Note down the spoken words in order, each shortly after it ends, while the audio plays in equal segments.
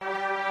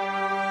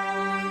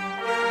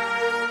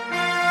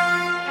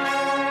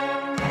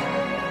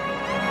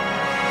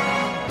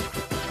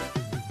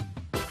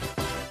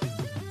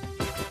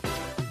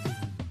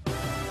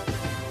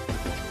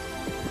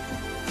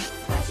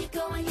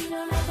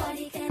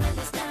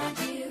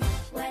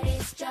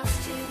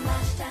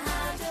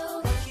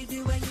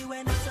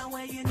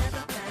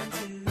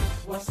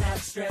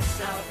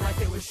stressed out like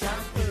it was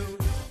shampoo.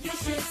 You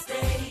should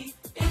stay,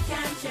 it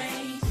can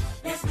change.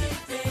 There's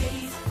good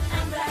days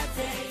and bad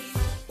days,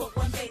 but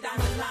one day down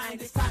the line,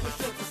 this time is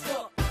sure to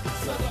stop.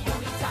 So the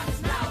only time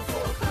is now,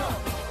 4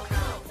 o'clock.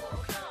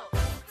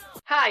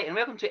 Hi, and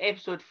welcome to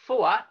episode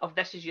 4 of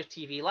This Is Your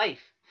TV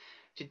Life.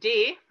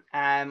 Today,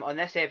 on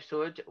this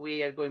episode,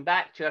 we are going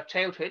back to our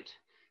childhood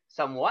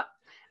somewhat,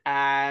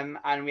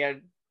 and we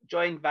are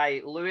joined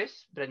by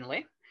Lewis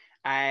Brinley,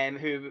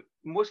 who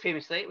most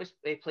famously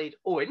played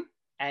Owen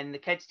in the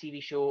kids'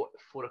 TV show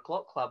 4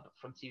 O'Clock Club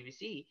from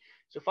CBBC.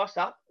 So first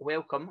up,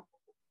 welcome,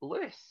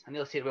 Lewis. I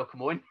nearly said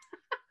welcome, Owen.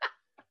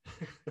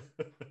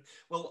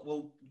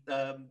 Well,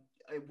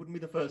 it wouldn't be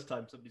the first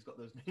time somebody's got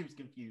those names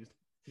confused.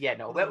 Yeah,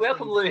 no.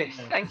 Welcome, Lewis.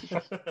 Thank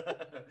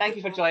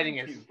you for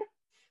joining us.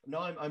 No,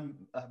 I'm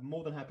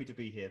more than happy to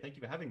be here. Thank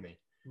you for having me.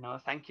 No,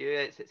 thank you.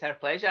 It's our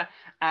pleasure.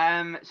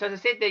 So as I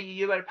said, that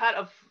you were part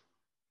of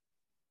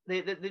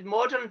the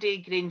modern day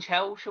Grange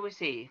Hill, shall we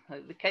say?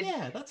 Like the kids.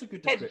 Yeah, that's a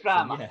good description. Kids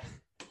drama. Yeah.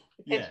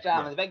 Kids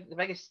drama. Yeah. The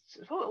biggest,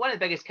 one of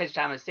the biggest kids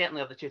dramas,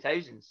 certainly of the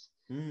 2000s.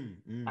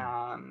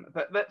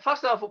 But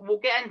first off, we'll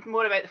get into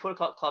more about the 4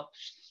 O'Clock Club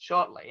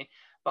shortly.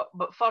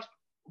 But first,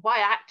 why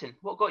acting?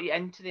 What got you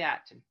into the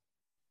acting?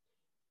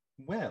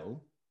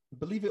 Well,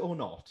 believe it or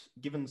not,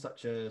 given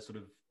such a sort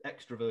of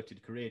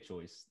extroverted career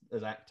choice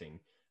as acting,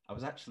 I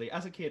was actually,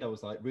 as a kid, I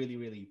was like really,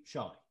 really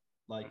shy.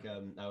 Like I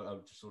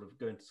was just sort of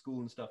going to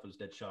school and stuff. I was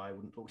dead shy. I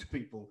wouldn't talk to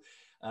people.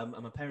 And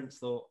my parents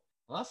thought,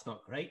 well, that's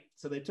not great.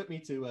 So they took me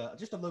to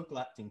just a local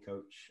acting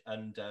coach.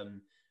 And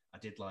I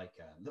did like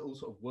little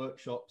sort of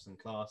workshops and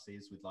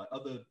classes with like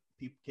other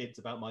kids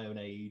about my own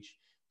age,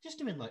 just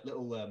doing like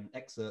little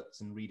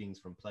excerpts and readings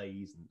from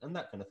plays and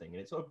that kind of thing.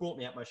 And it sort of brought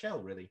me out my shell,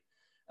 really.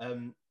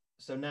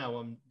 So now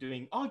I'm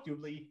doing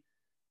arguably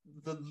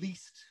the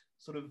least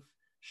sort of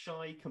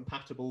shy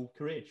compatible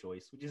career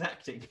choice, which is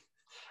acting.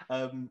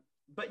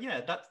 But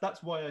yeah,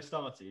 that's why I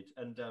started.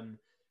 And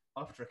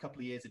after a couple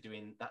of years of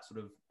doing that sort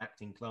of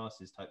acting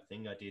classes type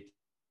thing, I did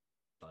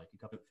like a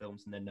couple of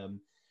films, and then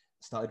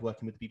started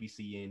working with the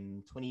BBC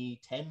in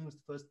 2010 was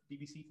the first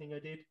BBC thing I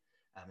did,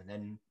 and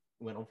then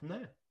went on from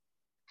there.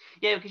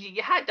 Yeah, because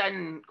you had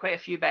done quite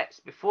a few bits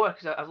before,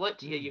 because I've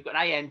looked at you, you've got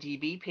an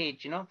IMDb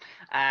page, you know,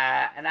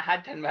 and I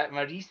had done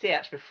my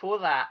research before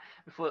that,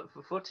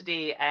 before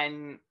today,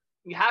 and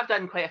you have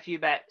done quite a few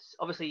bits.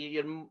 Obviously,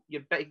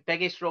 your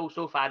biggest role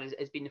so far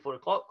has been the 4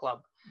 O'Clock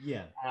Club.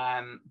 Yeah.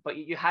 But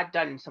you had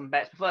done some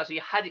bits before that, so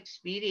you had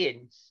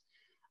experience.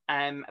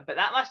 But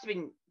that must have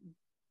been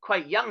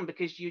quite young,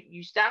 because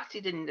you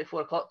started in the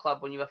 4 O'Clock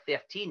Club when you were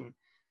 13.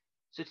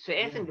 So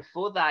anything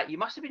before that, you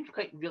must have been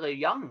quite really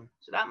young.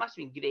 So that must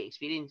have been great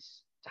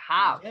experience to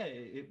have. Yeah,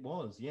 it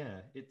was. Yeah,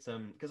 it's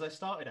because I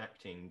started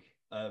acting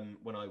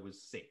when I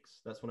was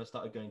 6. That's when I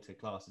started going to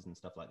classes and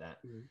stuff like that.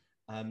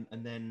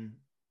 And then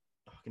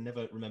I can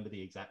never remember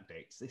the exact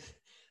dates.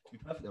 To be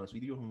perfectly honest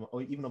with you,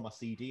 even on my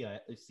CV,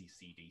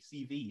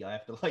 I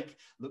have to like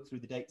look through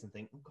the dates and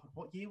think, oh God,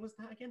 what year was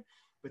that again?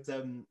 But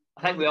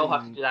I think we all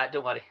have to do that.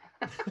 Don't worry.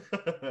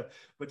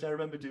 But I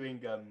remember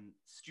doing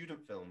student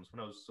films when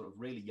I was sort of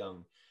really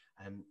young,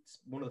 and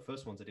one of the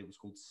first ones I did was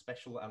called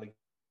Special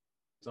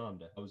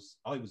Alexander. I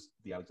was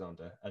the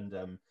Alexander, and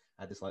I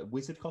had this like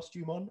wizard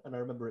costume on, and I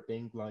remember it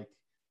being like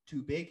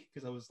too big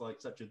because I was like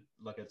such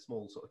a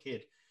small sort of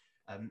kid.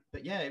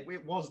 But yeah,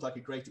 it was like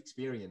a great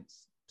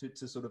experience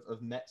to sort of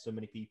have met so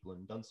many people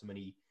and done so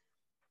many,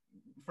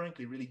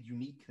 frankly, really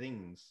unique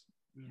things.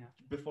 Yeah.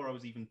 Before I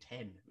was even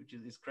 10, which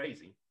is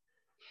crazy.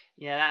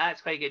 Yeah,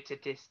 that's quite good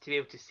to be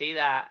able to say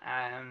that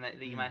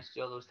you managed to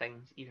do all those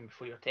things even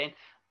before you're 10,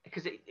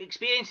 because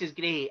experience is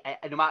great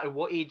no matter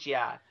what age you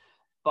are.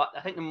 But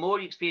I think the more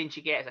experience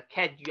you get as a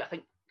kid, I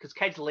think because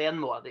kids learn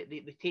more,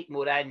 they take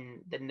more in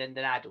than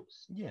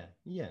adults. Yeah.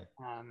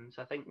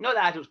 So I think not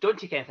that adults don't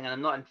take anything, and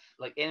I'm not in,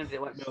 like anybody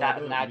that wants to start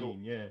as an adult.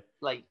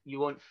 Like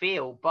you won't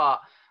fail, but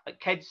like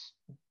kids.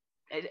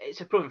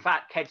 It's a proven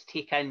fact. Kids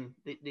take in,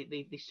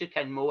 they soak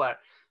in more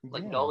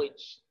like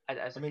knowledge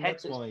as a kid.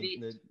 That's why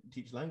they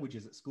teach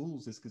languages at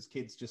schools, is because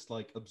kids just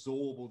like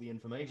absorb all the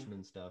information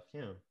and stuff.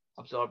 Yeah,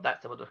 absorb,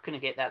 that's the word. I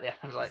couldn't get that there.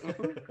 I was like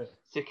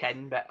soak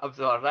in, but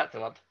absorb, that's the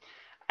word.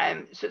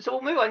 So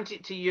we'll move on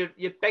to your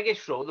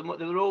biggest role, the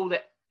role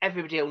that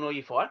everybody will know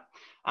you for,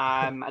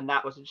 and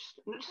that was just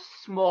a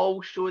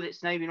small show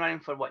that's now been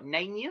running for what,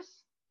 9 years?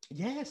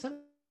 Yeah,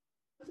 something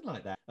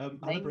like that. I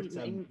remember it's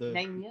 9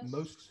 years.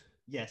 Most.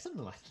 Yeah,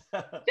 something like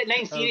that.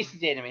 9 series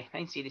anyway.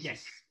 9 series.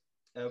 Yes.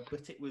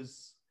 But it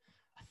was,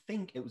 I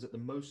think it was at the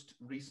most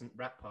recent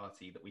wrap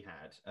party that we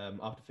had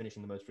after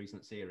finishing the most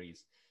recent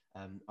series.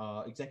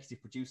 Our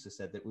executive producer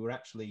said that we were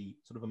actually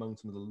sort of among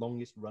some of the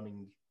longest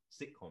running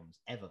sitcoms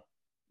ever,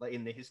 like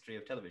in the history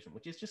of television,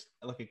 which is just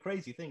like a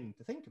crazy thing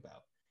to think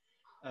about.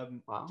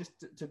 Wow. Just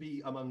to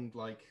be among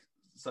like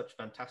such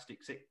fantastic,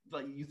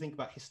 like you think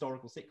about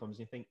historical sitcoms and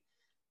you think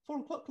 4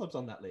 O'Clock Club's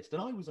on that list,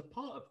 and I was a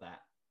part of that.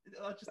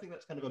 I just think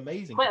that's kind of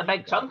amazing. Quite a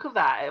big chunk of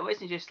that. It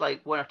wasn't just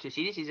like 1 or 2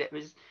 series. It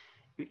was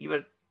you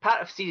were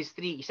part of series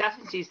 3. You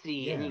started in series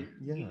 3, and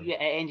it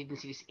ended in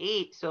series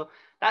 8. So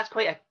that's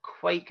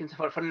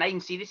for 9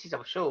 series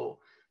of a show.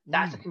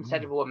 That's a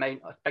considerable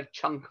amount, a big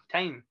chunk of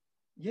time.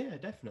 Yeah,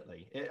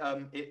 definitely.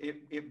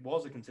 It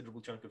was a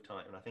considerable chunk of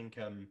time, and I think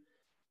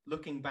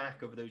looking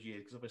back over those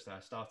years, because obviously I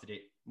started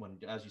it when,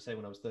 as you say,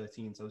 when I was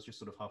 13, so I was just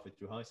sort of halfway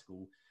through high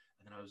school,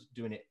 and then I was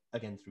doing it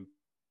again through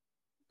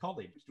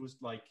college, which was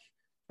like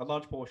a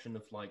large portion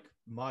of like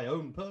my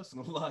own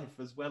personal life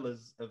as well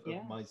as of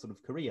my sort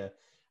of career.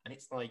 And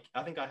it's like,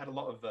 I think I had a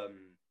lot of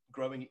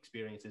growing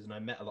experiences, and I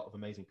met a lot of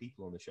amazing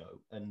people on the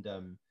show. And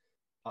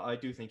I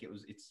do think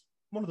it's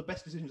one of the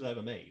best decisions I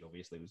ever made,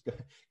 obviously, was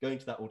going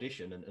to that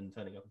audition and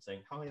turning up and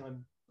saying, "Hi,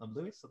 I'm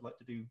Lewis. I'd like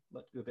to do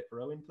a bit for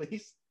Owen,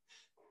 please."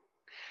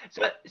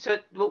 So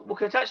we'll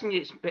touch on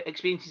your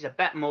experiences a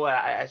bit more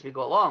as we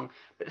go along.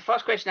 But the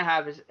first question I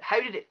have is,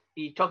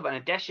 you talk about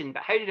an audition,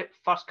 but how did it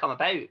first come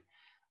about?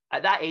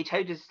 At that age,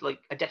 how does like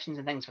auditions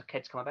and things for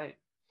kids come about?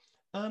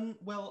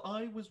 Well,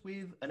 I was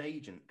with an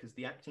agent, because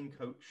the acting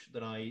coach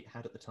that I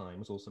had at the time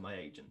was also my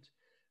agent.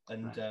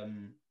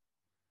 And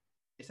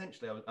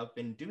essentially I've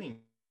been doing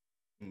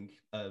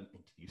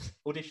interviews,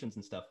 auditions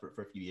and stuff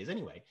for a few years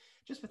anyway,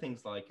 just for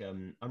things like, I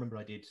remember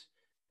I did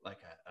like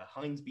a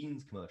Heinz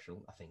Beans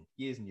commercial, I think,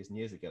 years and years and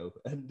years ago.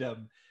 And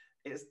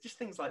it's just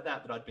things like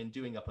that I'd been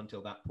doing up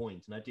until that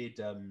point. And I did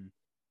a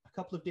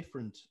couple of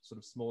different sort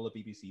of smaller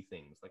BBC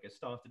things. Like I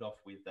started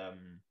off with,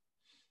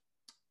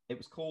 it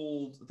was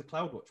called The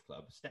Cloudwatch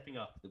Club. Stepping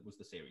Up, that was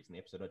the series, and the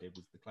episode I did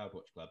was The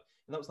Cloudwatch Club.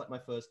 And that was like my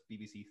first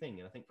BBC thing.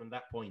 And I think from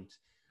that point,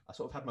 I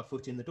sort of had my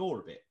foot in the door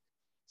a bit.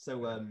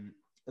 So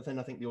then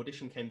I think the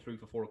audition came through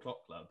for 4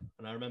 O'Clock Club.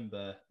 And I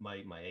remember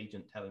my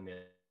agent telling me,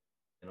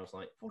 and I was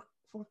like, 4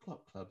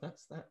 O'Clock Club,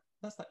 that's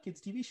that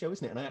kids' TV show,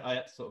 isn't it? And I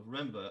had to sort of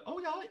remember, oh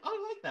yeah,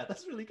 I like that.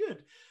 That's really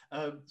good.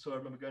 So I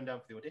remember going down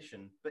for the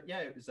audition. But yeah,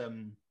 it was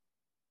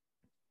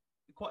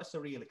quite a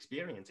surreal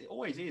experience. It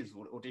always is,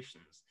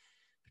 auditions,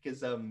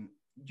 because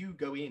you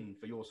go in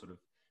for your sort of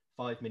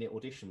 5-minute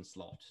audition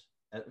slot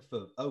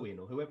for Owen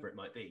or whoever it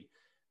might be.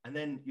 And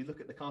then you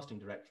look at the casting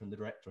director and the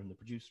director and the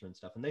producer and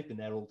stuff, and they've been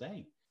there all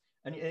day.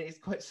 And it's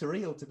quite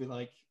surreal to be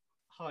like,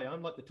 hi,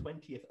 I'm like the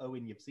 20th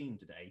Owen you've seen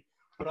today,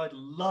 but I would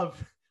love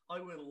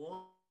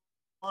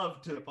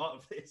to be a part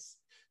of this.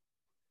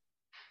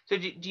 So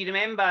do you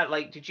remember,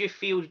 like, did you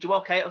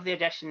walk out of the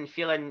audition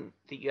feeling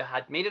that you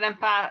had made an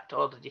impact,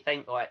 or did you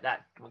think, oh,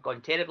 that was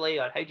gone terribly,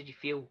 or how did you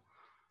feel?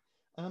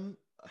 Do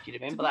you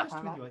remember that? To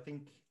be honest with you, I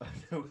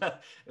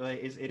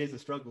think it is a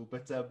struggle,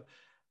 but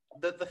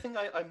the thing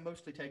I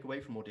mostly take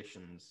away from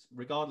auditions,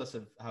 regardless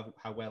of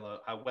how well or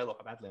how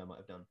badly I might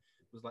have done,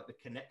 was like the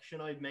connection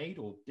I made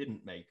or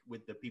didn't make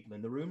with the people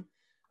in the room.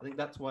 I think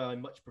that's why I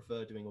much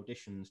prefer doing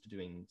auditions to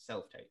doing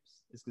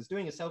self-tapes. It's because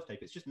doing a self-tape,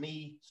 it's just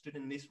me stood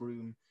in this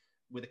room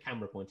with a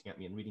camera pointing at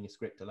me and reading a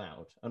script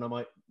aloud. And I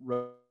might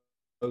rope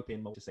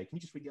in to say, can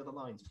you just read the other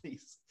lines,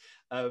 please?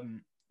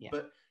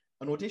 But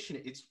an audition,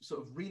 it's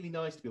sort of really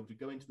nice to be able to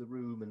go into the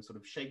room and sort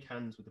of shake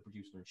hands with the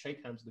producer and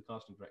shake hands with the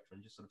casting director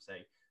and just sort of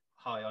say,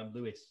 hi, I'm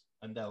Lewis.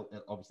 And they'll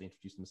obviously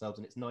introduce themselves.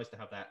 And it's nice to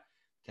have that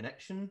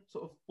connection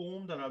sort of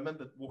formed. And I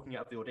remember walking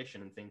out of the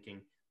audition and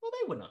thinking, well,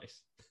 they were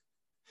nice.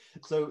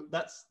 So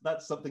that's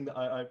something that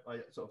I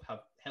sort of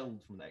have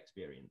held from that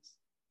experience.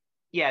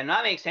 Yeah, no,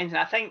 that makes sense. And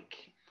I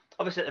think,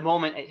 obviously, at the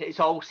moment, it's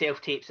all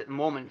self-tapes at the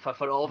moment for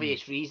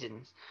obvious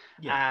reasons.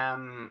 Yeah.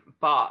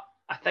 But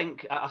I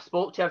think I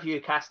spoke to a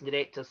few casting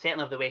directors,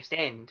 certainly of the West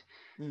End,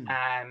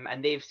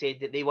 and they've said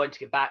that they want to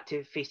get back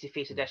to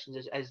face-to-face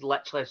auditions as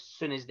literally as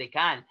soon as they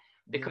can,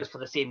 because for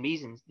the same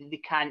reasons. They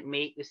can't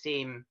make the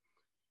same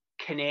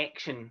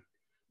connection,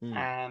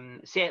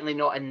 certainly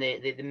not in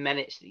the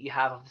minutes that you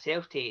have of the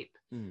self-tape,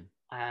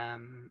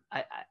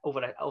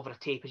 over a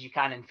tape as you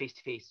can in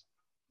face-to-face.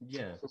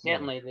 Yeah. So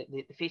certainly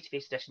the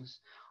face-to-face auditions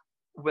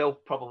will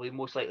probably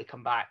most likely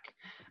come back.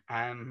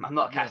 I'm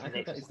not a casting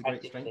director. That is the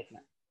great strength.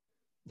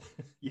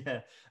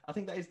 Yeah, I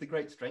think that is the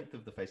great strength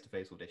of the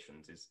face-to-face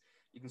auditions, is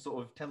you can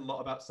sort of tell a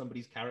lot about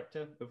somebody's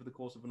character over the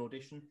course of an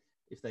audition.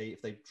 If they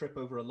trip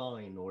over a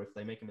line or if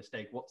they make a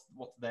mistake, what's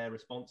their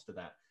response to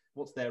that?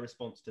 What's their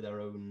response to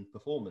their own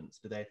performance?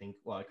 Do they think,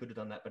 well, I could have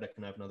done that, but I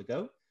can have another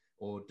go?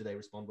 Or do they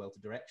respond well to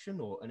direction?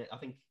 I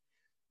think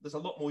there's a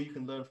lot more you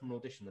can learn from an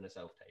audition than a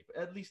self-tape,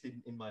 at least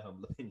in my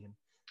humble opinion.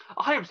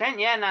 100%,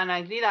 yeah, and I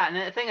agree that.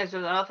 And the thing is,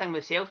 another thing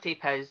with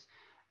self-tape is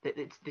that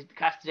the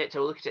casting director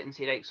will look at it and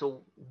say, right,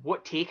 so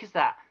what take is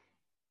that?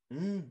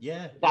 Is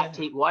that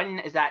take 1?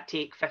 Is that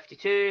take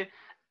 52?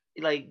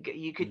 Like,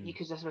 you could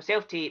just with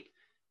self-tape,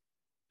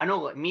 I know,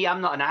 like me,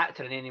 I'm not an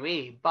actor in any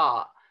way,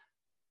 but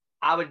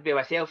I would be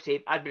with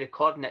self-tape, I'd be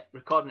recording it. The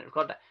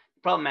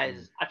problem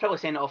is, I'd probably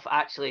send it off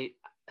actually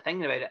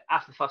thinking about it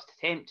after the first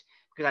attempt,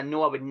 because I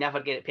know I would never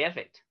get it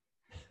perfect.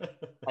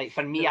 Like,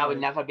 for me, I would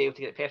never be able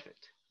to get it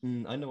perfect.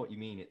 I know what you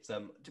mean. It's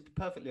to be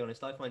perfectly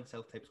honest, I find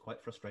self-tapes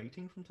quite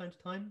frustrating from time to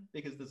time,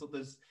 because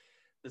there's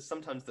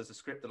sometimes there's a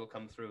script that'll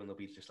come through and there'll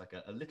be just like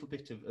a little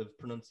bit of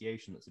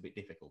pronunciation that's a bit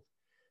difficult.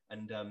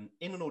 And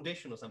in an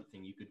audition or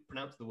something, you could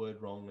pronounce the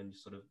word wrong and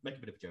just sort of make a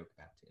bit of a joke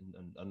about it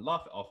and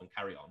laugh it off and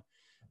carry on.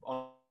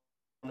 on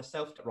a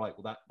self right,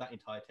 well that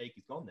entire take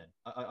is gone. Then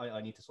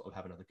I need to sort of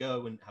have another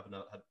go and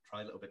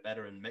try a little bit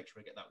better and make sure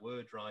I get that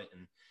word right.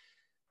 And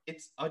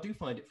I do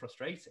find it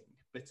frustrating,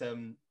 but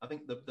I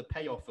think the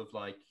payoff of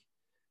like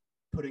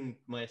putting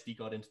my SD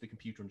card into the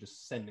computer and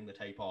just sending the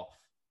tape off,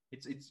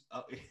 it's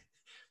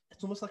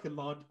almost like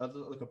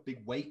a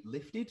big weight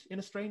lifted in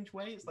a strange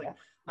way. It's like,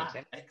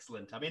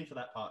 excellent, I'm in for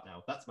that part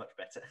now. That's much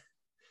better.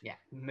 Yeah,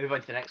 move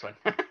on to the next one.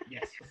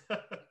 Yes.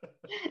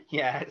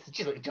 Yeah, it's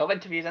just like job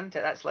interviews, isn't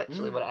it? That's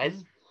literally what it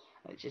is.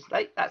 It's just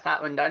like, that's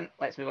that one done.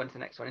 Let's move on to the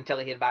next one until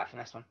I hear back from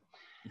this one.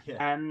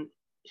 Yeah.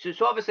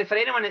 So obviously, for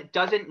anyone that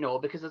doesn't know,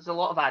 because there's a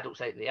lot of adults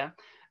out there,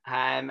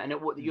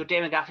 your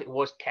demographic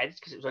was kids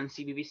because it was on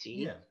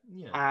CBBC.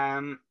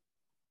 Yeah.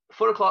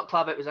 4 O'Clock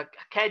Club, it was a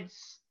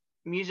kids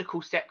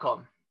musical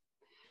sitcom.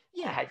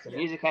 Yeah. It had some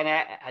music in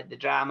it. It had the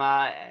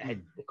drama. It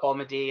had the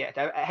comedy. It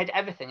had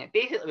everything. It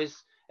basically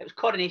was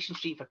Coronation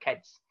Street for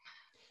kids.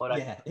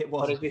 It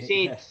was. Or as we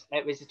said,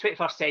 it was the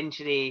 21st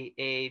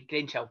century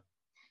Grange Hill.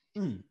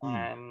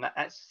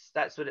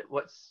 That's what it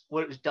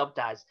was dubbed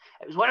as.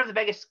 It was one of the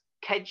biggest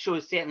kid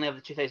shows, certainly of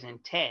the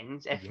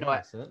 2010s, if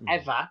not certainly.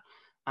 ever.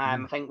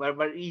 I think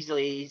we're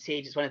easily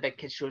said it's one of the big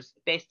kids shows,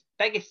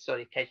 biggest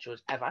kid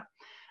shows ever.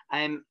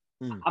 I'm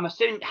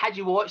assuming, had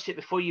you watched it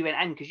before you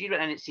went in, because you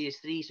went in at series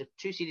 3, so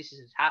 2 series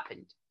has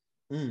happened.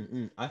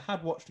 I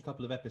had watched a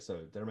couple of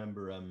episodes. I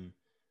remember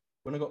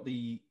when I got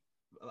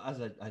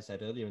as I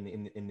said earlier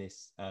in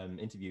this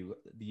interview,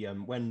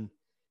 when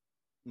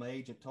my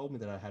agent told me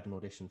that I had an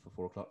audition for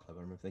 4 O'Clock Club,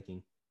 I remember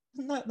thinking,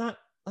 isn't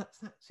that's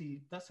that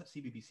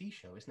CBBC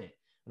show, isn't it?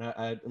 And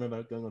I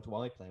remember going on to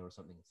iPlayer or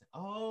something and saying,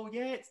 oh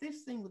yeah, it's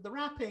this thing with the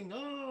rapping.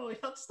 Oh,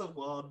 that's the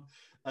one.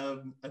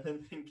 And then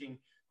thinking,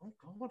 oh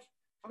God,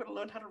 I've got to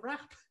learn how to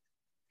rap.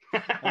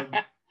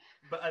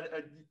 But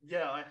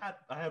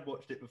I had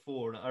watched it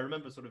before, and I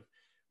remember sort of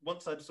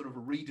once I'd sort of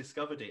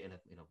rediscovered it in a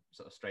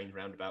sort of strange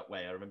roundabout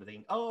way, I remember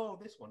thinking, oh,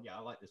 this one,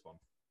 I like this one.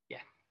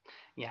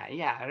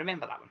 Yeah, I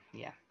remember that one.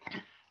 Yeah.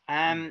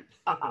 I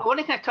want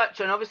to kind of touch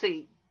on,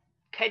 obviously,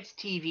 kids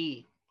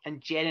TV in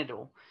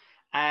general.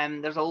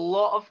 There's a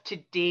lot of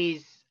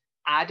today's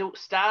adult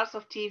stars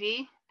of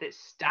TV that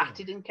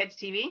started in kids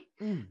TV.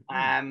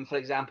 For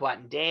example,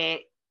 Ant and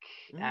Dec,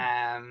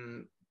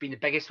 being the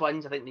biggest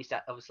ones. I think they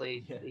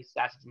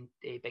started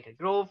in Baker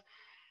Grove.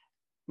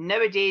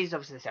 Nowadays,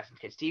 obviously, they started in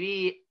kids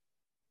TV.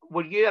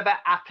 Were you a bit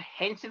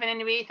apprehensive in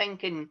any way,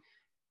 thinking,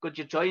 God,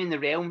 you're joining the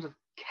realms of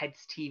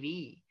kids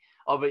TV?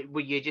 Or were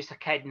you just a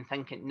kid and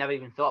thinking, never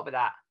even thought about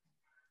that?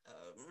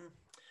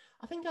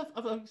 I think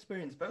I've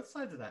experienced both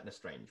sides of that in a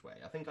strange way.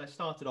 I think I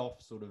started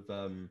off sort of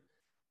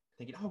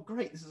thinking, oh,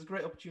 great, this is a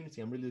great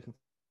opportunity. I'm really looking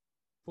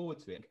forward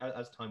to it.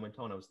 As time went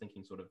on, I was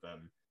thinking sort of,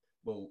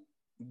 well,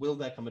 will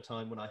there come a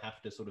time when I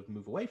have to sort of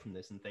move away from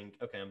this and think,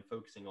 okay, I'm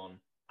focusing on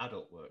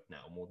adult work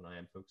now more than I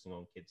am focusing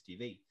on kids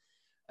TV?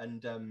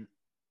 And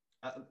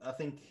I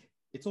think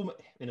it's almost,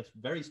 in a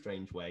very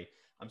strange way,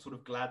 I'm sort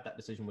of glad that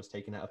decision was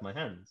taken out of my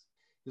hands.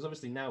 Because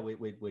obviously now we're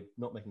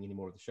not making any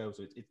more of the show,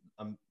 so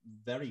I'm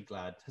very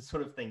glad to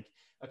sort of think,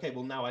 okay,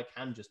 well now I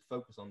can just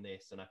focus on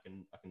this, and I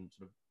can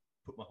sort of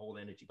put my whole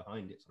energy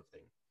behind it, sort of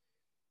thing.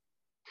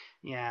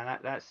 Yeah,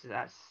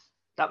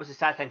 that was a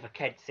sad thing for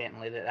kids,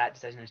 certainly, that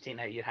decision was taken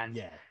out of your hands.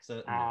 Yeah,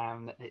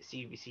 certainly. That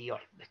CBC or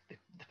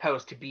the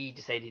powers to be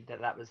decided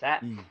that was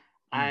it.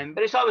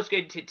 But it's always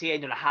good to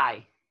end on a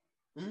high,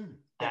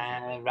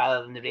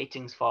 rather than the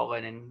ratings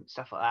falling and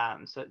stuff like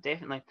that. So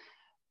definitely,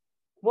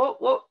 what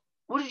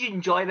did you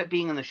enjoy about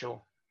being on the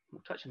show?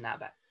 We'll touch on that a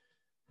bit.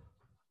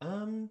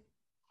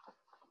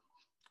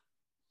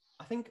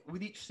 I think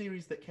with each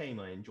series that came,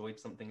 I enjoyed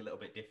something a little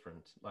bit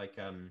different. Like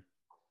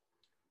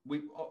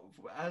we,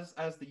 as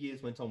the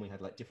years went on, we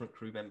had like different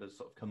crew members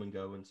sort of come and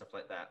go and stuff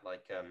like that.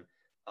 Like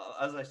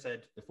as I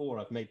said before,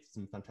 I've made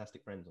some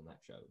fantastic friends on that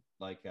show.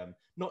 Like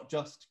not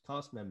just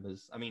cast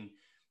members. I mean,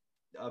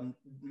 I'm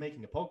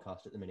making a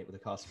podcast at the minute with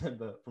a cast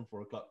member from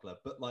 4 O'Clock Club,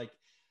 but like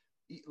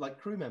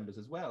crew members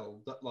as well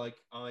that like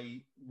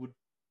I would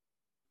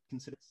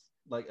consider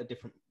like a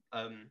different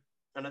and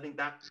I think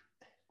that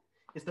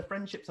is the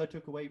friendships I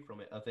took away from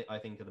it. I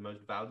think are the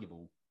most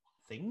valuable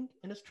thing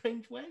in a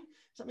strange way.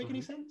 Does that make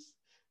any sense?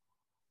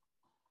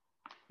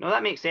 No,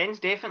 that makes sense,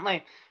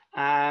 definitely.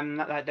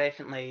 That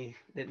definitely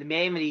the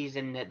memories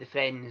and the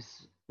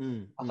friends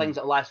are things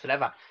that will last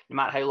forever, no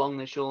matter how long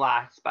the show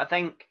lasts. But I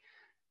think,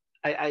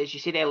 as you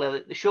said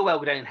earlier, the show will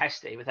go down in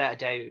history, without a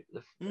doubt.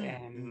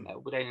 It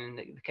will go down in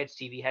the kids'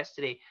 TV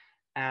history.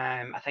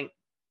 I think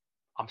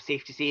I'm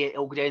safe to say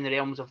it'll go down the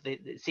realms of the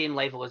same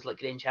level as like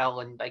Grange Hill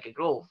and Biker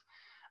Grove.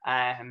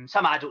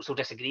 Some adults will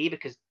disagree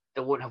because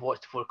they won't have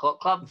watched the 4 O'Clock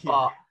Club,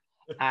 but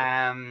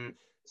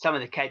some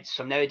of the kids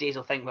from nowadays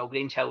will think, well,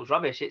 Grange Hill's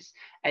rubbish.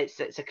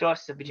 It's a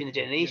cross between the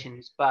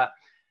generations, but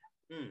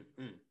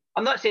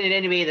I'm not saying in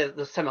any way that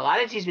there's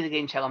similarities with the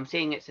Grange Hill. I'm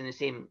saying it's in the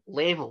same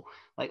level,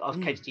 like of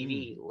kids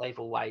TV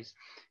level wise,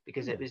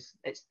 because it's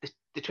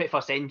the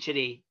 21st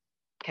century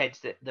kids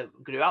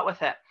that grew up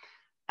with it.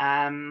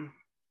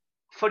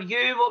 For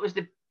you, what was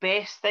the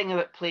best thing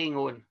about playing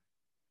Owen?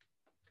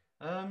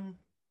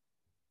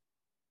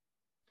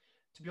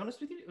 to be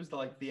honest with you, it was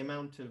like the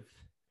amount of,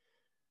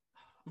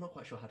 I'm not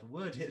quite sure how to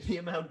word it, the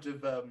amount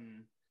of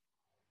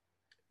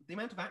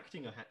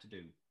acting I had to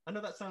do. I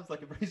know that sounds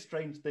like a very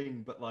strange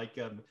thing, but like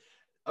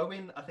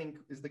Owen, I think,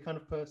 is the kind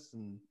of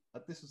person,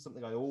 this was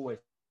something I always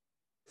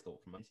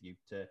thought from my interview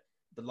to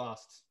the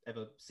last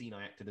ever scene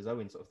I acted as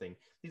Owen sort of thing.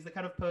 He's the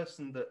kind of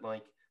person that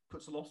like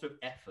puts a lot of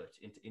effort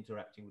into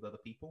interacting with other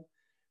people.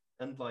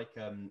 And like,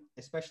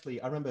 especially,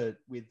 I remember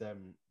with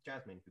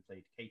Jasmine, who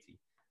played Katie,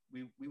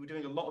 we were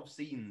doing a lot of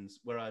scenes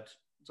where I'd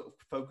sort of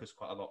focus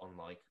quite a lot on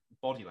like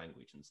body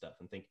language and stuff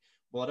and think,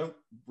 well, I don't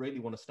really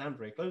want to stand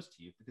very close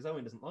to you because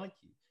Owen doesn't like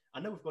you.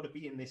 I know we've got to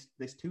be in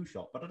this two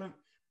shot, but I don't,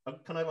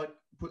 can I like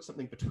put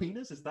something between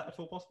us? Is that at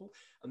all possible?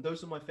 And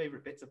those are my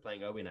favorite bits of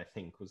playing Owen, I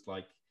think, was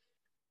like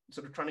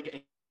sort of trying to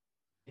get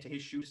into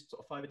his shoes sort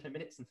of 5 or 10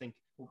 minutes and think,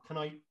 well, can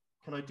I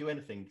do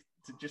anything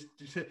to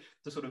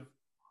sort of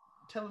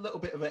tell a little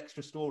bit of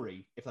extra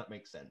story, if that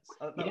makes sense.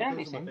 Those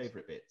are my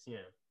favorite bits. Yeah,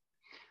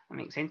 that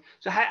makes sense.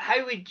 So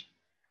how would,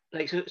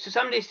 like, so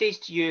somebody says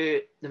to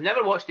you they've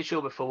never watched the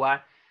show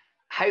before,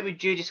 how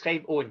would you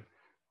describe Owen?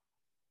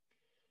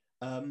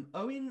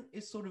 Owen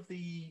is sort of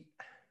the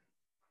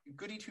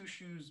goody two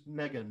shoes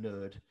mega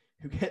nerd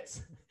who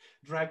gets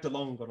dragged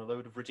along on a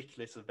load of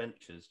ridiculous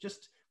adventures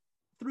just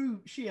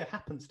through sheer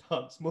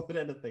happenstance more than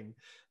anything.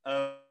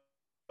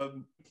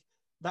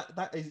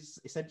 That is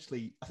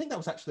essentially, I think that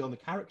was actually on the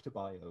character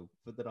bio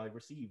that I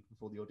received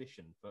before the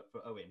audition for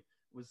Owen,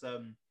 was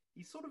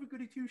he's sort of a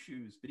goody two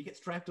shoes, but he gets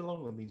dragged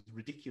along on these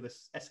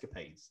ridiculous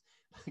escapades.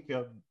 Like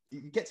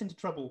he gets into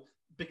trouble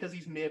because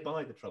he's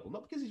nearby the trouble,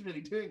 not because he's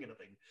really doing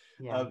anything.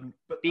 Yeah.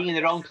 But being in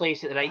the wrong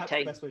place at the right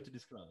time. The best way to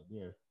describe,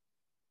 yeah.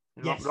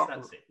 Yes,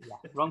 that's it. Yeah,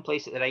 wrong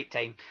place at the right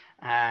time,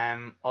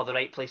 or the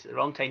right place at the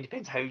wrong time,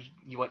 depends how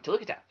you want to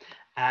look at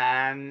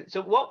it.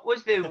 So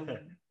what's the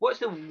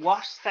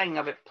worst thing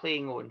about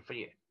playing Owen for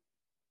you?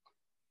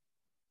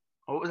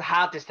 Or what was the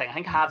hardest thing? I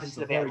think hardest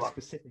is a very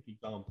specific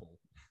example.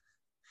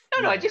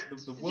 No, yeah, just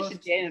the worst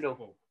just in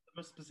general. The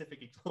most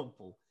specific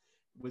example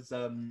was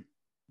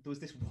there was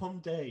this one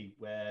day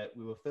where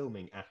we were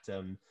filming at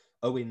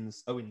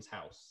Owen's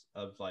house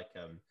of like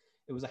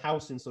it was a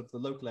house in sort of the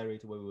local area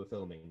to where we were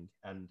filming,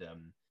 and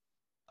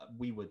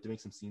we were doing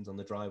some scenes on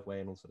the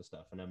driveway and all sort of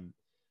stuff. And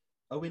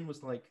Owen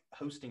was like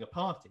hosting a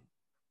party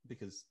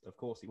because, of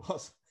course, he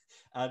was.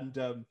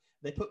 And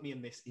they put me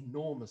in this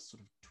enormous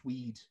sort of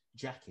tweed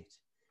jacket,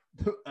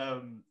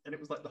 and it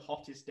was like the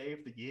hottest day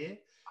of the year.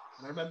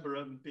 And I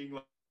remember being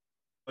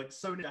like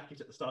sewn in a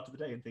jacket at the start of the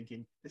day and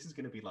thinking, this is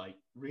going to be like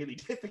really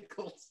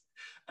difficult.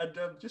 And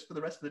just for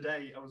the rest of the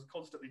day, I was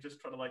constantly just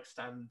trying to like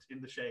stand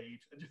in the shade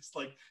and just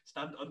like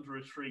stand under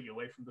a tree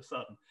away from the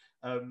sun.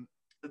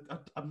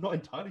 I'm not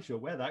entirely sure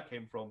where that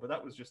came from, but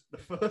that was just the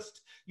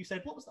first. You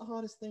said, what was the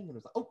hardest thing? And I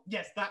was like, oh,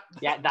 yes, that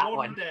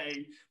one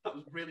day. That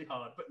was really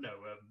hard. But no,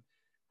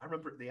 I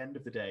remember at the end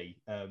of the day,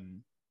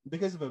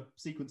 because of a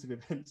sequence of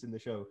events in the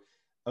show,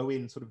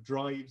 Owen sort of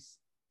drives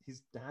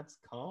his dad's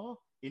car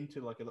into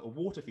like a little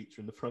water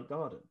feature in the front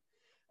garden.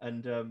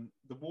 And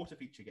the water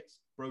feature gets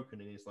broken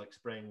and is like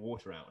spraying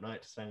water out. And I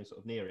had to stand sort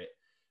of near it.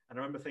 And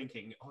I remember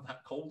thinking, oh,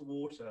 that cold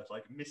water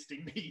like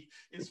misting me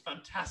is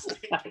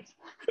fantastic.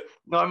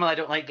 Normally I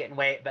don't like getting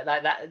wet, but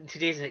that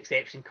today's an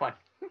exception. Come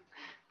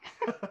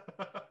on.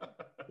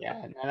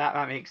 Yeah, no,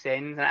 that makes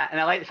sense. And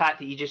I like the fact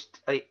that you just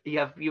like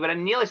you were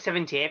in nearly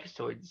 70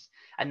 episodes,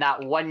 and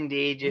that one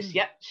day just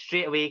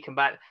straight away come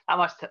back. That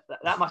must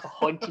have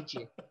haunted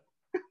you.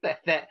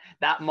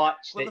 that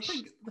much. Well,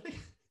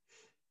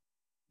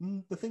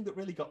 the thing that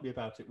really got me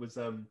about it was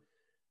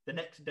the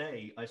next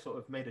day I sort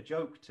of made a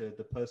joke to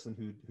the person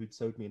who'd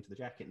sewed me into the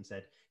jacket and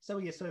said, "So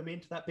you sew me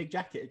into that big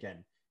jacket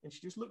again?" And she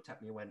just looked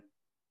at me and went,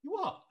 "You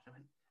are?" And I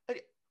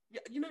went,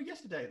 "You know,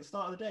 yesterday at the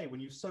start of the day when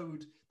you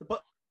sewed the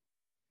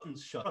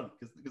buttons shut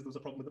because there was a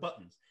problem with the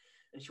buttons."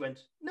 And she went,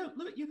 "No,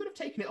 look, you could have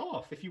taken it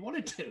off if you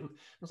wanted to."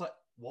 I was like,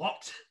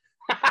 "What?"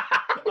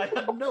 I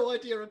had no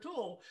idea at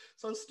all.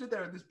 So I stood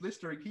there in this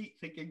blistering heat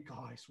thinking,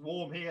 God, it's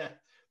warm here.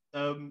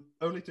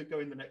 Only to go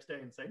in the next day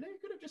and say, no, you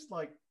could have just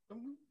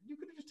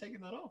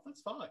taken that off.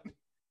 That's fine.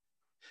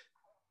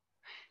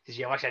 Did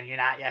you wish I knew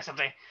that? Yeah,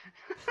 something.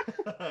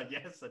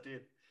 Yes, I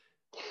did.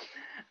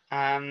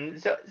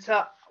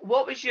 So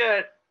what was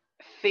your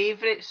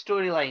favourite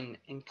storyline,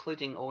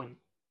 including Owen,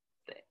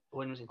 that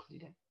Owen was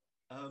included in?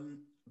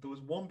 There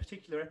was one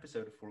particular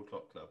episode of 4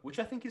 O'Clock Club, which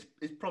I think is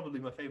probably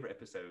my favourite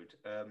episode,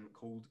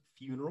 called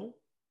Funeral,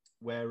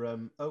 where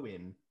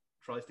Owen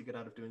tries to get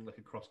out of doing like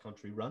a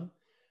cross-country run.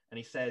 And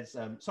he says,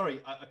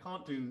 sorry, I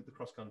can't do the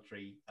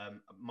cross-country.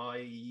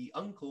 My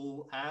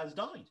uncle has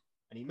died.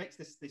 And he makes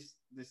this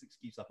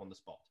excuse up on the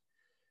spot.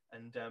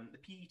 And the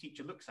PE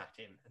teacher looks at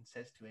him and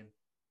says to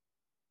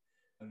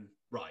him,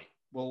 right,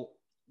 well,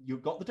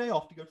 you've got the day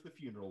off to go to the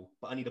funeral,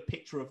 but I need a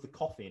picture of the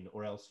coffin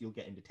or else you'll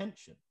get in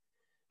detention.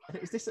 And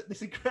it was this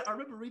I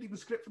remember reading the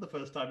script for the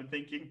first time and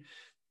thinking,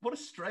 what a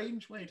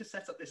strange way to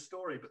set up this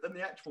story. But then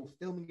the actual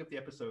filming of the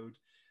episode,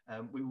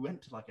 we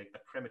went to like a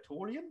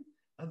crematorium,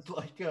 and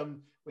like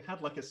we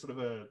had like a sort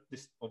of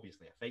this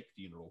obviously a fake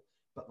funeral,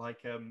 but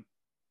like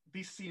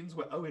these scenes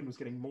where Owen was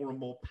getting more and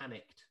more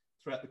panicked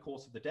throughout the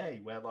course of the day,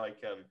 where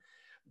like,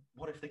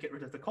 what if they get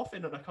rid of the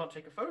coffin and I can't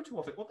take a photo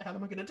of it? What the hell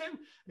am I going to do?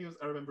 And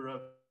I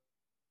remember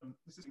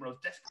this is where I was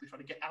desperately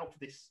trying to get out of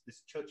this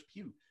church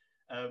pew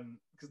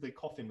because the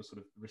coffin was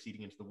sort of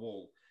receding into the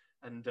wall,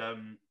 and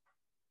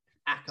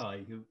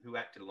Akai, who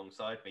acted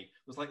alongside me,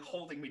 was like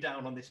holding me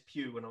down on this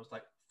pew, and I was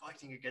like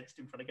fighting against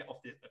him, trying to get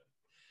off this.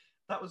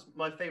 That was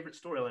my favorite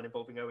storyline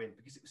involving Owen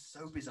because it was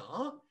so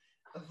bizarre.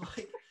 Of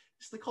like,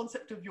 it's the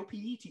concept of your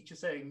PE teacher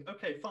saying,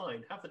 "Okay,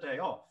 fine, have the day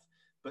off,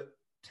 but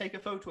take a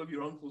photo of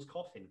your uncle's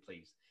coffin,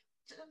 please."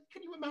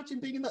 Can you imagine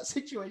being in that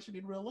situation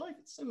in real life?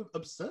 It's so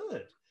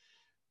absurd.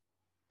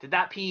 Did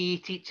that PE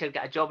teacher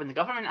get a job in the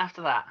government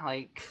after that?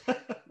 Like,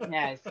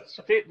 yes,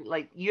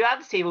 like you are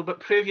disabled, but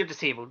prove you're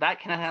disabled.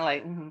 That kind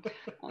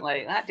of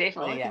like that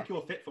definitely. Well, I think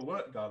you're fit for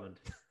work, Garland.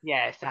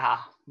 Yes,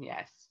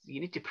 yes. You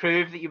need to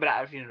prove that you were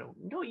at a funeral.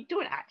 No, you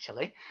don't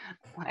actually.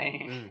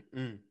 Like,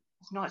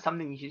 it's not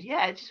something you should.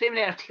 Yeah, just wait a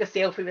minute. I'll take a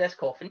selfie with this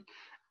coffin.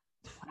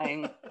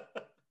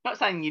 Not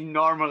something you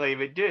normally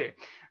would do,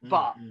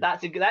 but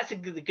that's a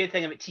good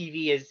thing about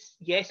TV is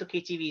yes,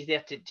 okay, TV is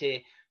there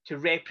to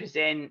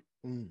represent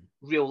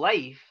real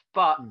life,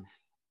 but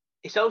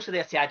it's also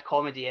there to add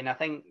comedy, and I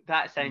think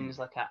that sounds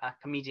like a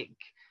comedic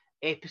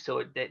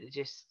episode that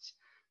just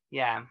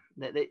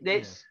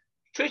that's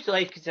true to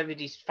life because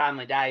everybody's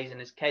family dies,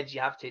 and as kids you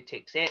have to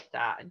accept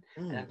that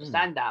and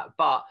understand that,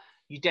 but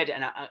you did it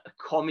in a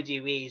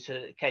comedy way so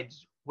that the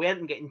kids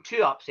weren't getting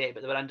too upset,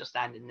 but they were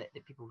understanding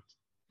that people's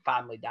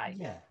family died.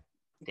 Yeah,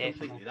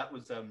 definitely. Completely.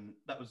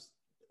 That was.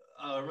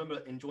 I remember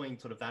enjoying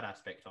sort of that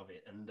aspect of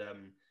it, and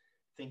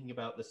thinking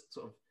about this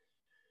sort of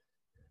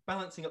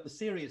balancing up the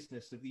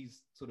seriousness of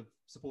these sort of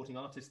supporting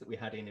artists that we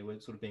had in who were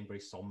sort of being very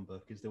somber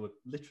because they were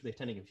literally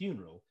attending a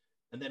funeral,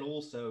 and then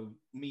also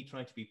me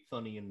trying to be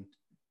funny and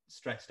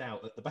stressed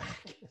out at the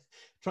back,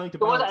 trying to.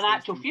 But was it an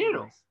actual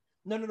funeral?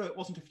 No, it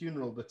wasn't a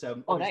funeral, but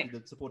obviously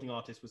the supporting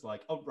artist was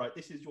like, "Oh, right,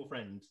 this is your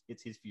friend.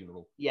 It's his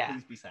funeral. Yeah,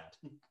 please be sad."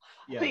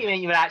 I thought you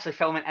meant you were actually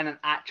filming in an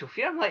actual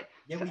funeral. Like,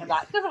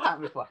 that's never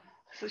happened before.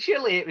 So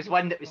surely it was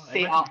one that was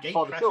set up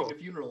for the show. A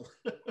funeral.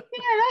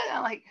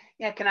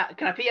 Can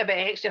I pay a bit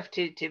extra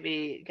to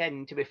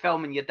be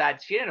filming your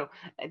dad's funeral?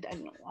 And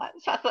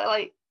so I thought,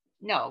 like,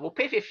 no, we'll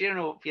pay for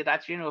your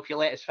dad's funeral if you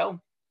let us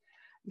film.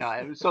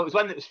 No, so it was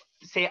one that was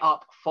set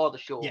up for the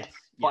show. Yes.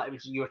 But it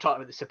was, you were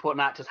talking about the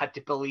supporting actors had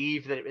to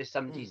believe that it was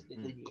somebody's.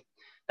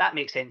 That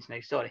makes sense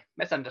now. Sorry,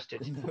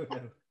 misunderstood.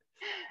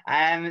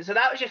 No. So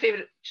that was your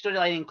favourite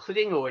storyline,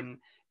 including Owen.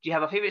 Do you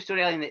have a favourite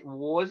storyline that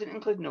wasn't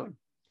including Owen?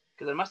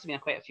 Because there must have been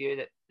quite a few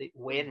that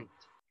weren't.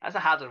 That's a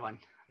harder one.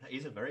 That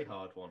is a very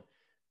hard one.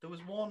 There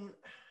was one.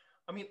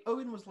 I mean,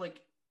 Owen was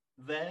like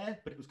there,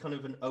 but it was kind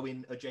of an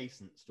Owen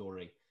adjacent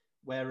story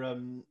where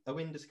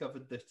Owen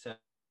discovered that.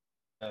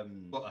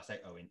 Well, I say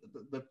Owen,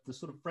 the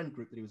sort of friend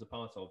group that he was a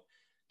part of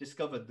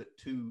discovered that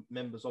two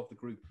members of the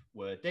group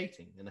were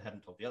dating and they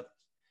hadn't told the others.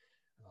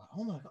 Like,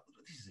 oh my God,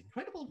 this is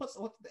incredible.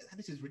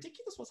 This is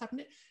ridiculous. What's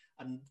happening?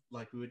 And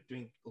like we were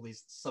doing all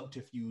these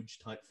subterfuge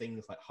type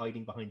things like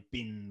hiding behind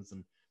bins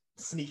and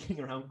sneaking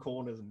around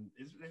corners. And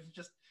it was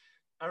just,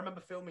 I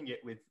remember filming it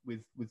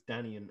with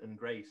Danny and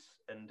Grace.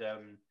 And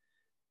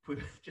we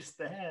were just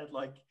there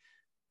like,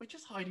 we're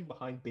just hiding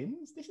behind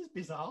bins. This is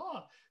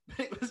bizarre. But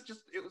it was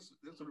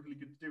sort of really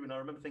good to do. And I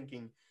remember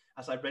thinking,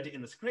 as I read it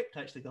in the script,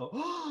 I actually thought,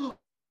 oh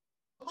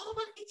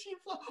my 18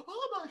 floor,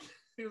 oh my.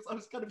 I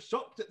was kind of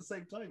shocked at the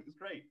same time. It was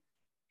great.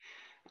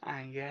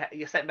 And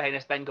you're sitting behind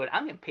this bin going,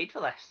 I'm getting paid for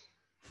this.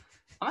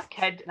 I'm a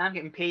kid and I'm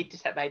getting paid to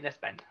sit behind this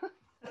bin.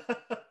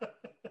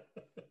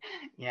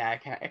 Yeah, I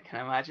can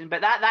imagine.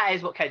 But that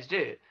is what kids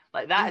do.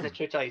 Like that is a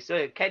true choice.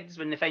 So kids,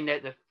 when they find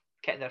out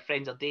their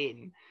friends are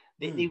dating,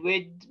 they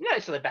would, not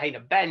necessarily behind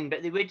a bin,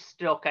 but they would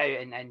stalk out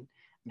and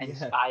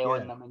spy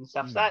on them and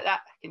stuff. So that I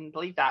can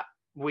believe that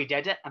we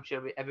did it. I'm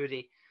sure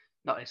everybody,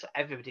 not necessarily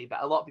everybody,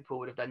 but a lot of people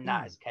would have done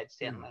that as kids,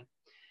 certainly.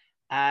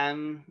 A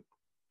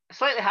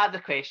slightly harder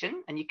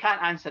question, and you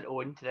can't answer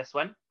Owen to this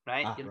one,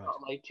 right? You're not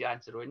allowed to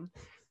answer Owen.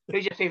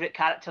 Who's your favourite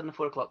character in the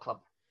 4 O'Clock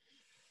Club?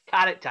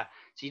 Character.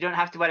 So you don't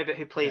have to worry about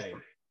who plays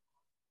them.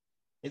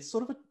 It's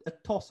sort of a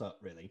toss-up,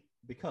 really,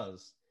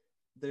 because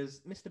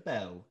there's Mr.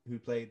 Bell, who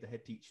played the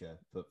head teacher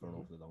for an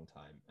awfully long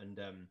time, and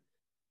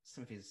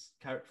some of his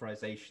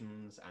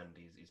characterizations and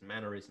his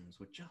mannerisms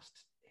were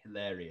just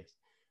hilarious.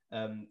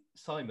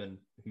 Simon,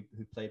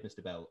 who played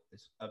Mr. Bell,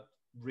 is a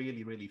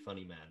really, really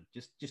funny man,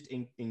 just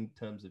in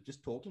terms of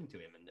just talking to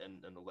him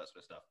and all that sort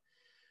of stuff.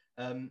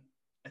 And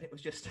it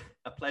was just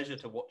a pleasure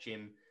to watch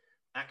him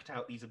act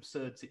out these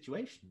absurd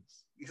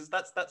situations, because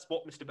that's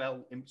what Mr.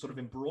 Bell sort of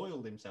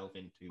embroiled himself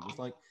into. Was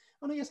like,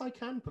 oh no, yes, I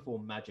can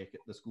perform magic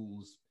at the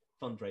school's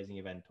fundraising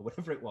event or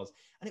whatever it was,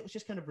 and it was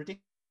just kind of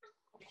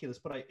ridiculous,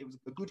 but it was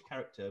a good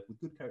character with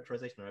good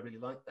characterization, and I really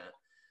liked that.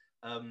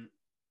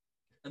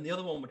 And the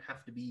other one would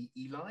have to be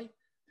Eli,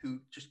 who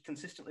just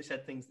consistently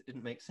said things that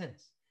didn't make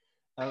sense.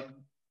 There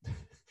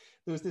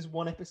was this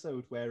one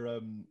episode where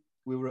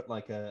we were at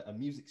like a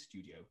music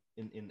studio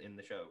in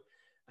the show,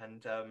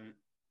 and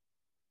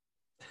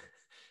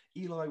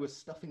Eli was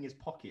stuffing his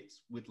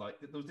pockets with like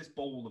there was this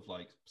bowl of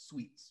like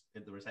sweets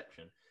at the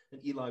reception,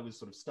 and Eli was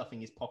sort of stuffing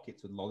his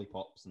pockets with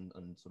lollipops and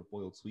sort of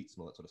boiled sweets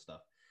and all that sort of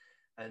stuff.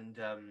 And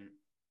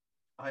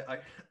I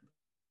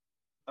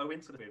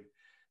Owen sort of him,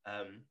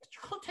 you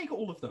can't take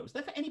all of those.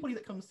 They're for anybody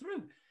that comes through.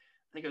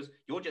 And he goes,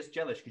 "You're just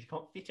jealous because you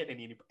can't fit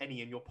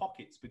any in your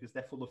pockets because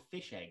they're full of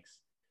fish eggs."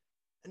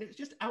 And it was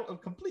just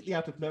completely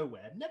out of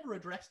nowhere, never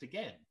addressed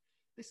again.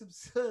 This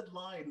absurd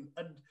line.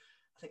 And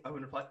I think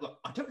Owen replied, "Look,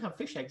 I don't have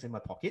fish eggs in my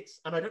pockets,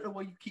 and I don't know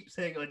why you keep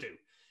saying I do."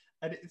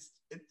 And it's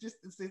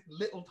these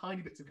little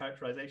tiny bits of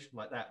characterization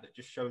like that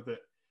just show that,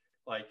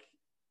 like,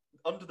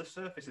 under the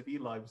surface of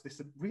Eli was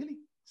this really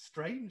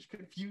strange,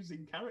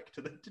 confusing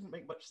character that didn't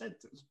make much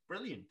sense. It was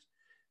brilliant.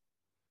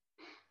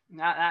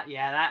 That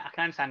I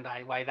can understand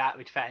why that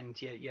would fit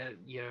into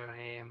your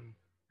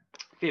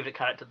favourite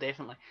character,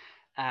 definitely.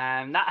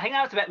 I think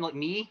that was a bit like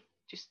me,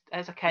 just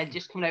as a kid,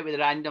 just coming out with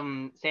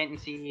random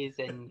sentences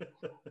and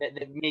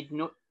that made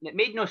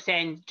no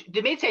sense.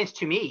 They made sense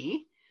to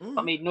me,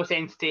 but made no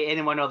sense to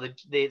anyone or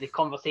the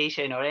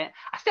conversation or it.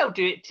 I still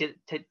do it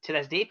to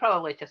this day,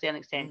 probably to a certain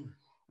extent.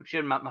 I'm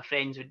sure my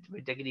friends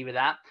would agree with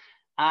that.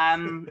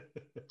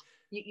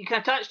 You kind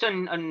of touched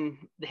on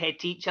the head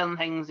teacher and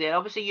things there.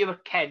 Obviously, you were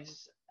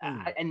kids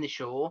in the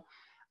show.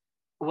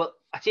 Well,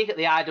 I take it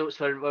the adults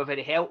were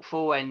very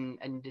helpful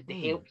and did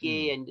they help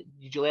you? And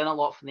did you learn a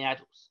lot from the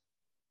adults?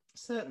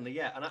 Certainly,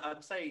 yeah. And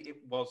I'd say it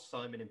was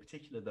Simon in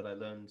particular that I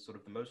learned sort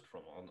of the most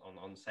from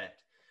on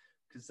set.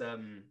 Because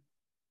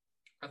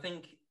I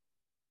think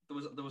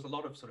there was a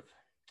lot of sort of...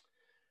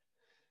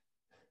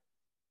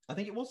 I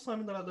think it was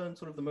Simon that I learned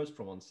sort of the most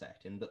from on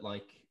set, in that,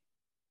 like,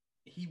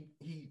 he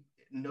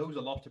knows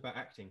a lot about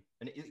acting.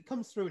 And it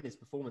comes through in his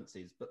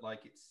performances, but,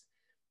 like, it's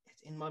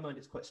in my mind,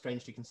 it's quite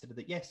strange to consider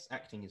that, yes,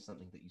 acting is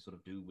something that you sort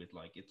of do with,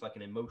 like, it's like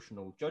an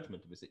emotional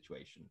judgment of a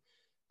situation.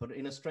 But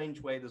in a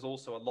strange way, there's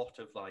also a lot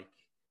of, like,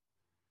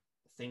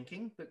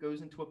 thinking that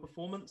goes into a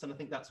performance. And I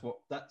think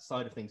that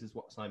side of things is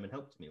what Simon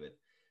helped me with.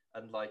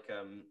 And, like,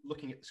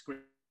 looking at the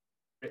script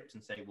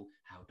and saying, well,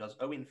 how does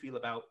Owen feel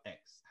about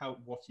X?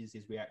 What is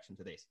his reaction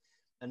to this?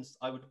 And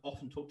I would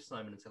often talk to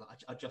Simon and say,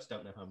 I just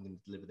don't know how I'm going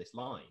to deliver this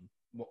line.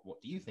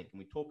 What do you think? And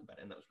we'd talk about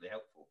it, and that was really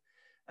helpful.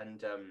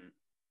 And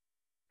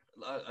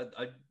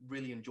I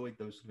really enjoyed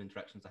those sort of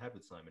interactions I had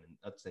with Simon. And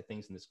I'd say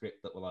things in the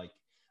script that were like,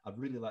 I'd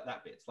really like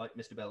that bit. It's like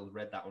Mr. Bell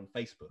read that on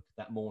Facebook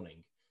that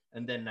morning,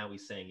 and then now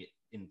he's saying it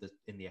in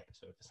the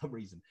episode for some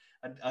reason.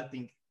 And I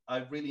think I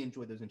really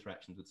enjoyed those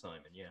interactions with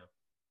Simon. Yeah.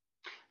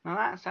 Well,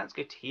 that's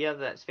good to hear.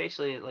 That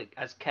especially like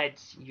as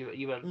kids,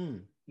 you're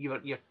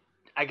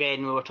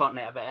again, we were talking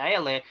about it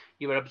earlier.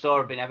 You were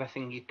absorbing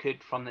everything you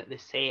could from the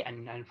set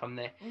and from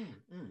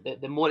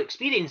the more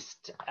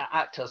experienced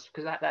actors,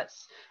 because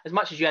that's as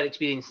much as you had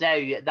experience now.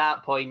 At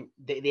that point,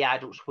 the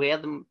adults were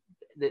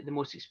the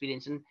most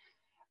experienced,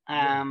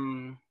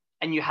 and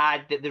you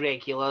had the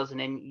regulars, and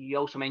then you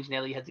also mentioned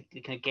earlier you had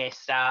the kind of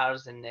guest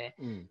stars, and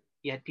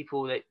you had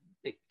people that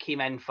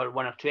came in for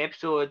one or two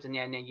episodes, and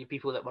then you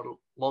people that were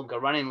longer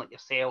running, like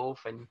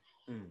yourself and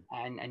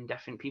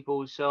different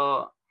people.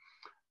 So,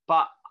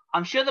 but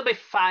I'm sure there'll be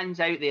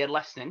fans out there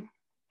listening,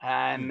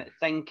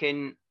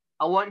 thinking,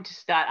 I want to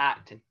start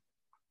acting.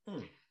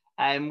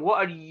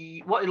 What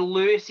are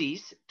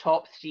Lewis's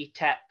top 3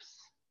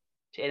 tips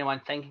to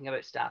anyone thinking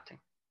about starting?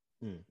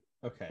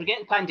 Okay. Forget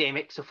the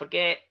pandemic, so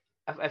forget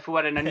if we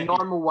were in a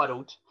normal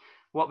world,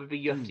 what would be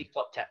your 3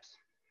 top tips?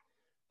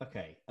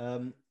 Okay.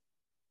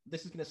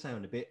 This is going to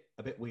sound a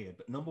bit weird,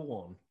 but number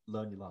 1,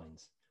 learn your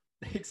lines.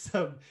 It's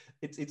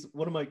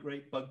one of my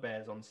great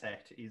bugbears on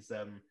set is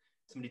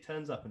somebody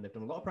turns up and they've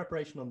done a lot of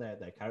preparation on their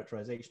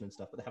characterization and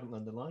stuff, but they haven't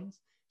learned the lines.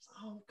 It's like,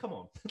 oh, come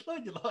on,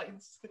 learn your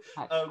lines.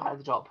 That's part of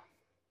the job.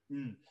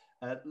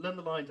 Learn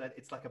the lines.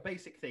 It's like a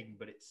basic thing,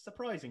 but it's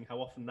surprising how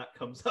often that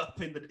comes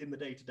up in the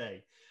day to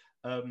day.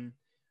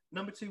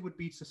 Number 2 would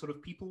be to sort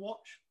of people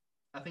watch.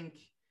 I think,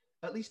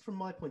 at least from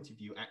my point of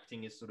view,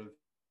 acting is sort of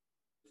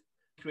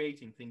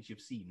creating things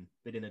you've seen,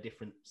 but in a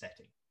different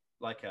setting.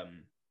 Like,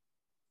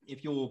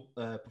 if you're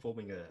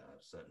performing a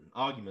certain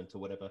argument or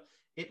whatever,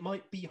 it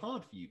might be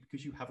hard for you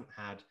because you haven't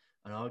had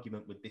an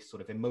argument with this sort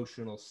of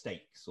emotional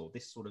stakes or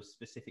this sort of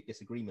specific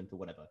disagreement or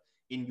whatever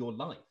in your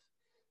life.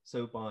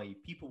 So by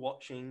people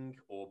watching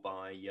or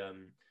by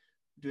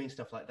doing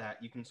stuff like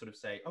that, you can sort of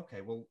say,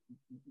 okay, well,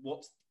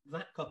 what's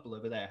that couple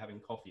over there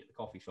having coffee at the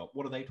coffee shop?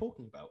 What are they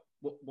talking about?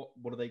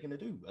 What are they going to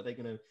do? Are they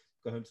going to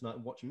go home tonight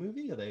and watch a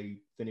movie? Are they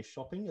finished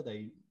shopping?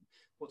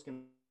 What's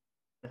going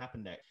to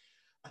happen next?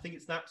 I think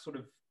it's that sort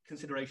of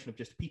consideration of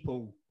just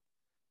people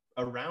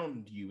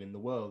around you in the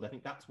world. I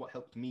think that's what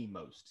helped me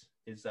most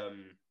is I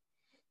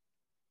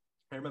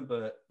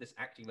remember this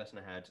acting lesson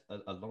I had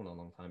a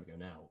long time ago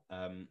now.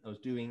 I was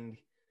doing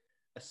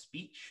a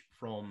speech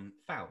from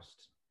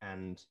Faust,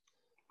 and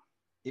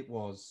it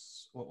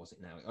was, what was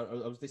it now?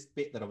 I was this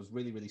bit that I was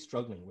really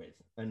struggling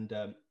with, and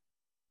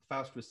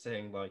Faust was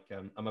saying, like,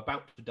 I'm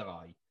about to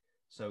die,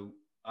 so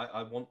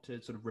I want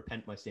to sort of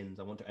repent my sins,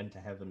 I want to enter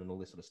heaven and all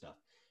this sort of stuff.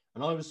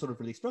 And I was sort of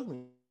really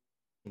struggling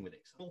with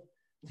it. So,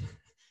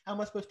 how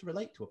am I supposed to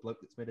relate to a bloke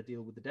that's made a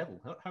deal with the devil?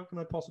 How can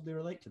I possibly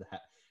relate to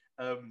that?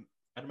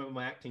 I remember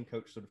my acting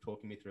coach sort of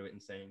talking me through it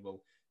and saying,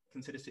 well,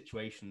 consider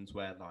situations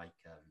where like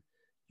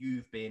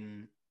you've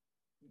been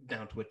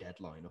down to a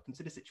deadline, or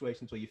consider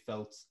situations where you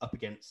felt up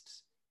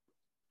against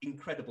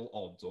incredible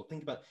odds, or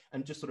think about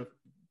and just sort of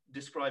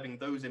describing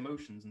those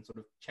emotions and sort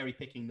of cherry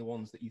picking the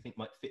ones that you think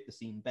might fit the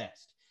scene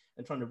best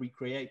and trying to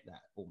recreate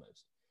that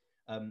almost.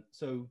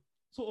 So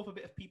sort of a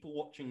bit of people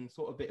watching,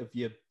 sort of a bit of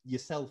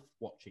yourself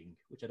watching,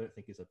 which I don't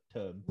think is a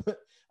term, but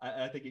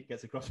I think it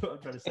gets across what I'm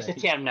trying to say.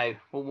 It's a term now.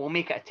 We'll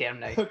make it a term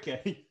now.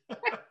 Okay.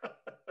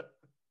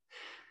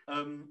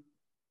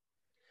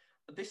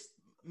 This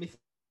my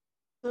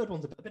third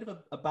one's a bit of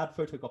a bad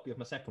photocopy of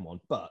my second one,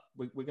 but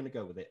we're going to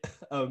go with it.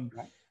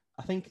 Right.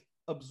 I think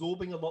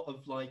absorbing a lot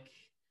of like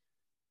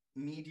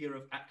media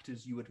of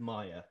actors you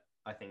admire,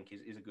 I think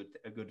is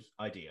a good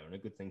idea and a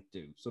good thing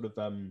to do. Sort of,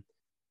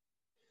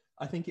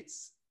 I think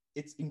it's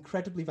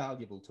incredibly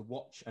valuable to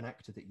watch an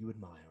actor that you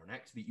admire, an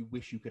actor that you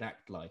wish you could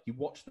act like. You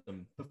watch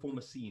them perform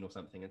a scene or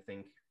something and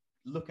think,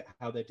 look at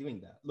how they're doing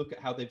that. Look at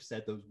how they've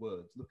said those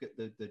words. Look at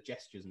the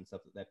gestures and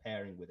stuff that they're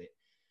pairing with it.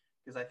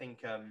 Because I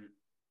think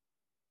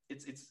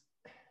it's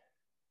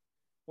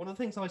one of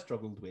the things I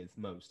struggled with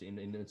most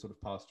in sort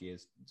of past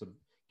years, sort of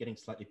getting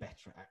slightly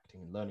better at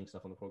acting and learning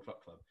stuff on the 4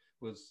 O'Clock Club,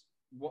 was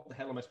what the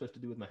hell am I supposed to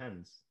do with my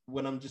hands?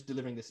 When I'm just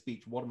delivering this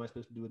speech, what am I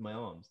supposed to do with my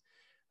arms?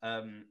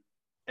 And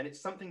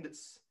it's something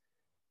it's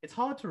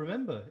hard to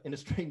remember in a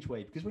strange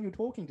way, because when you're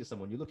talking to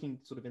someone, you're looking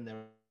sort of in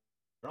their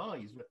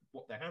eyes,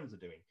 what their hands are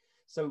doing.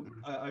 So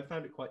I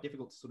found it quite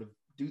difficult to sort of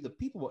do the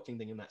people watching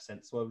thing in that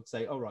sense. So I would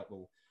say, all right,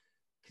 well,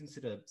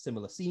 consider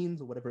similar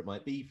scenes or whatever it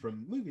might be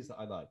from movies that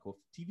I like or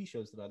TV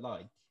shows that I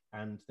like,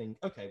 and think,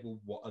 okay, well,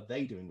 what are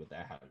they doing with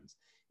their hands?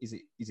 Is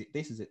it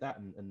this? Is it that?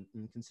 And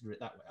consider it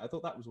that way. I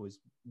thought that was always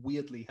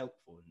weirdly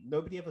helpful.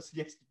 Nobody ever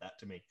suggested that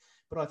to me,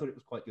 but I thought it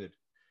was quite good.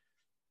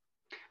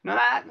 No,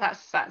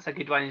 that's a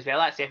good one as well.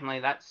 That's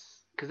definitely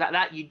because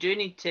that you do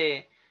need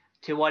to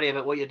worry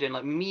about what you're doing.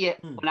 Like me,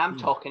 when I'm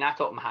talking, I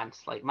talk with my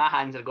hands. Like my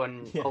hands are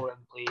going all over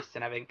the place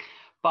and everything.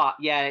 But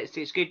yeah,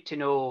 it's good to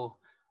know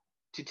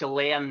to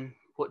learn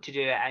what to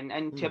do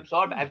and to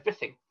absorb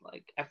everything,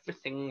 like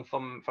everything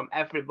from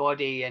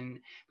everybody, and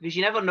because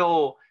you never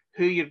know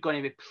who you're going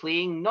to be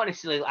playing, not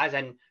necessarily as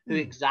in who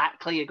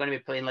exactly you're going to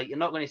be playing. Like you're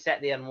not going to sit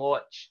there and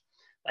watch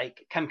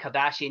like Kim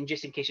Kardashian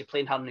just in case you're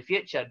playing her in the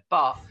future,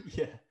 but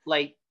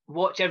like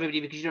watch everybody,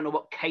 because you don't know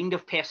what kind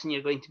of person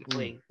you're going to be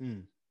playing.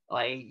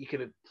 Like you could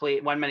be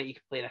playing 1 minute, you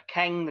could be playing a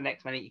king, the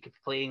next minute you could be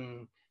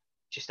playing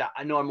just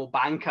a normal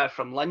banker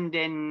from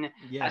London.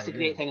 That's the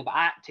great thing about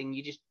acting.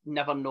 You just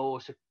never know.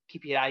 So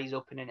keep your eyes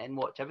open and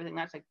watch everything.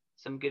 That's like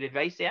some good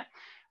advice there.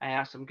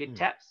 Some good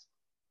tips.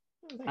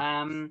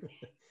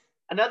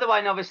 Another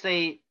one,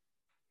 obviously,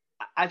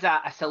 as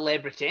a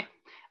celebrity,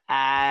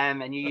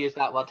 and you use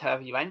that word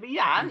however you want, but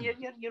yeah,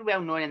 you're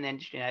well known in the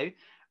industry now.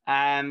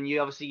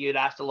 You're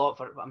asked a lot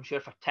for, I'm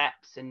sure, for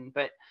tips,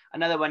 but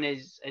another one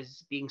is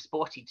being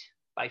spotted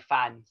by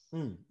fans.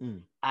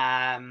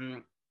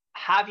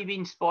 Have you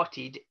been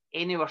spotted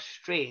anywhere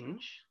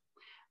strange,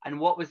 and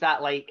what was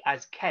that like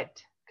as kid?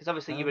 Because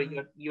obviously you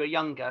were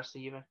younger, so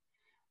you were.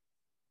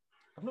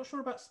 I'm not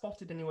sure about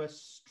spotted anywhere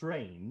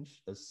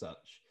strange as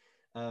such.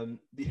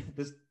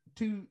 There's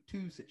two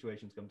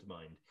situations come to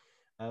mind.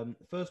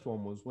 The first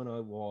one was when I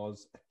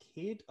was a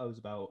kid. I was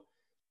about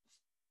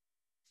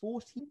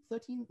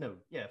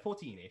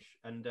 14-ish,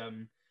 and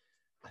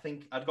I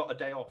think I'd got a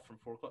day off from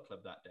 4 O'Clock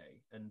Club that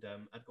day, and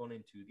I'd gone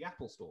into the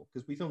Apple store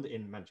because we filmed it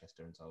in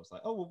Manchester, and so I was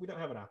like, oh, well, we don't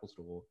have an Apple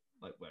store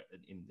like where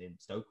in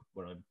Stoke,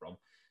 where I'm from,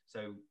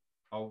 so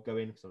I'll go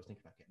in, because I was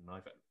thinking about getting an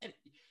iPhone.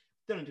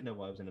 Don't even know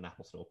why I was in an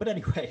Apple store, but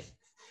anyway,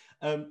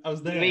 I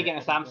was there. You were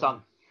getting a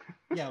Samsung.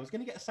 Yeah, I was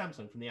going to get a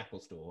Samsung from the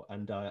Apple store,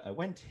 and I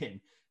went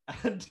in,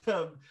 and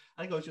I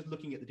think I was just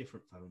looking at the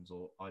different phones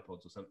or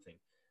iPods or something,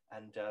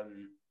 and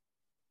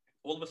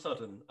all of a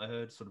sudden I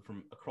heard sort of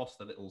from across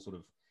the little sort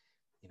of,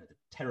 the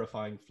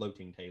terrifying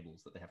floating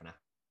tables that they have in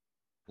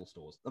Apple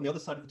stores. On the other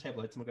side of the table,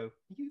 I heard someone go,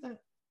 are you that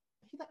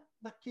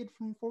kid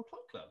from 4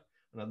 O'Clock Club?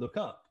 And I look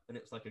up, and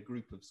it's like a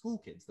group of school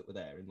kids that were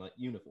there in like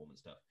uniform and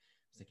stuff.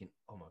 I was thinking,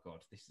 oh my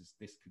God,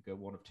 this could go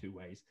one of two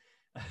ways.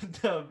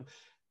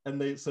 And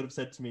they sort of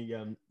said to me,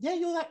 yeah,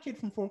 you're that kid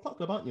from 4 O'Clock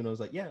Club, aren't you? And I was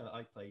like, yeah,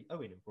 I play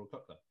Owen in 4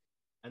 O'Clock Club.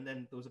 And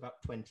then there was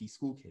about 20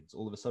 school kids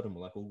all of a sudden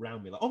were like all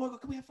round me, like, oh my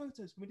God, can we have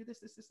photos? Can we do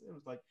this? And it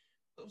was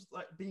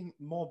like being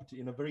mobbed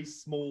in a very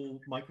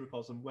small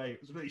microcosm way.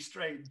 It was really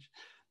strange.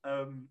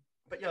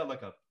 But yeah,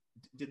 like I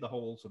did the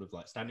whole sort of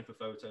like standing for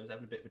photos,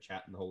 having a bit of a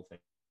chat and the whole thing.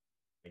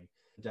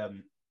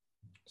 And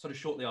sort of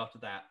shortly after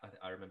that,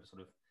 I remember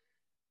sort of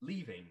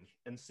leaving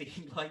and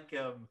seeing like,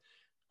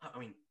 I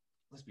mean,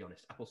 let's be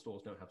honest, Apple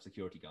stores don't have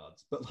security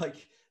guards, but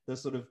like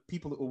there's sort of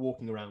people that were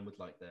walking around with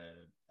like their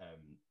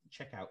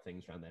checkout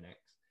things around their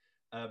necks.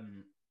 I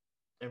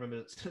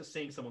remember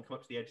seeing someone come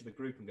up to the edge of the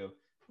group and go,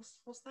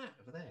 what's that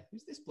over there?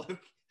 Who's this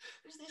bloke?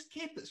 Who's this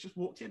kid that's just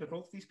walked in and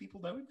all these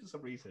people know him for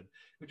some reason?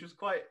 Which was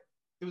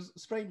it was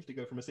strange to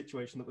go from a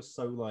situation that was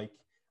so like,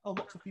 oh,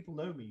 lots of people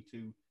know me,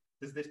 to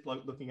there's this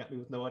bloke looking at me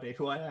with no idea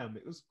who I am.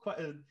 It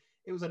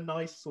was a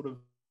nice sort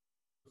of,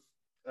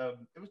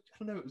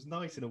 it was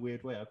nice in a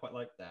weird way. I quite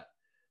liked that.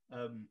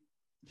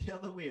 The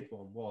other weird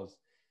one was,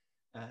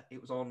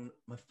 it was on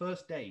my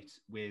first date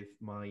with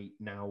my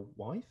now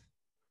wife.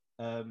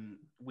 I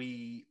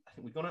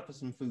think we'd gone out for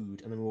some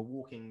food, and then we were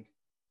walking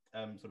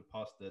sort of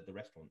past the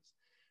restaurants,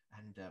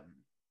 and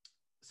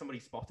somebody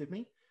spotted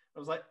me. I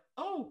was like,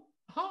 "Oh,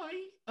 hi.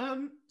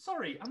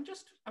 Sorry, I'm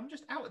just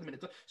out at the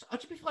minute. So I'll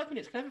just be 5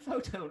 minutes. Can I have a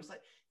photo?" And it's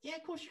like, "Yeah,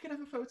 of course you can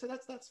have a photo.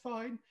 That's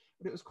fine."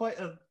 But it was quite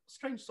a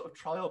strange sort of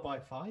trial by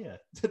fire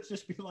to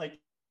just be like,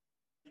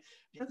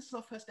 this is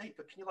our first date,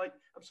 but can you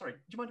I'm sorry, do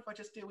you mind if I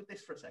just deal with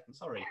this for a second?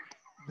 Sorry.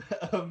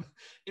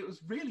 It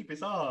was really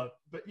bizarre,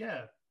 but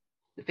yeah.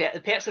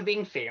 The perks of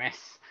being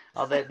famous,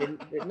 or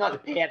not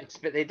the perks,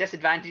 but the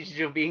disadvantages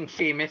of being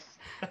famous.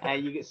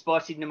 You get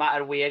spotted no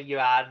matter where you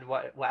are,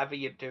 whatever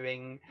you're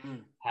doing.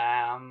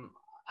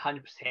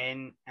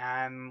 100%.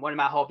 One of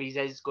my hobbies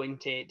is going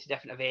to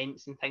different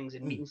events and things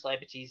and meeting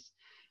celebrities.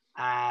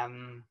 But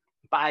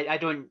I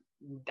don't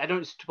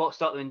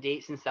stop them on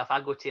dates and stuff.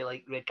 I go to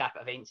like red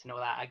carpet events and all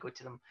that. I go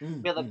to them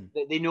where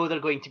they know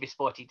they're going to be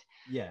spotted.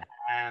 Yeah.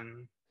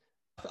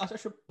 I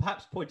should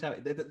perhaps point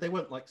out they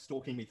weren't like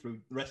stalking me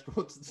through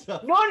restaurants and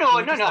stuff. No.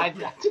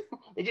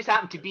 They just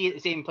happened to be at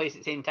the same place at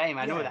the same time.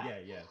 I know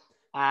that. Yeah.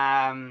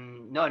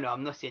 No,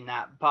 I'm not saying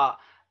that, but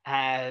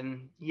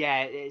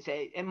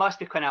it must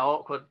be kind of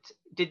awkward.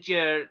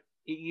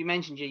 You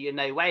mentioned your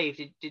now wife?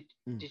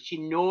 Did she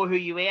know who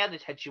you were?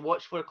 Had she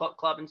watched 4 O'Clock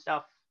Club and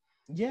stuff?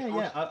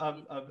 Yeah.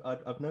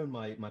 I've known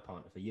my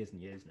partner for years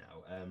and years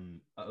now.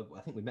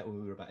 I think we met when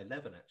we were about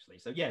 11, actually.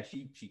 So yeah,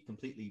 she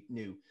completely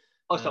knew.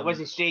 Oh, so it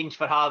wasn't strange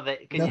for her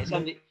that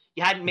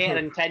you hadn't met her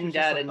on Tinder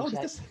and.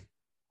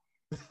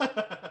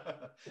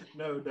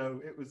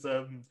 No, it was.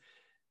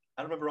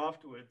 I remember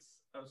afterwards,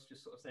 I was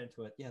just sort of saying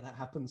to her, "Yeah, that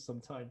happens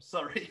sometimes.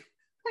 Sorry."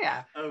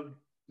 Yeah. It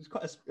was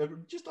quite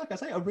just like I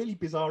say, a really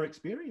bizarre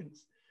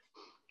experience.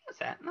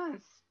 That's it.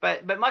 Nice.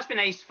 But it must be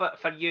nice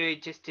for you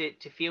just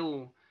to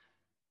feel,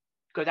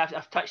 because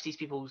I've touched these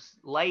people's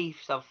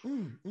lives.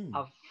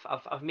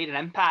 I've made an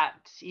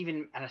impact,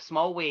 even in a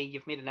small way.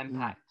 You've made an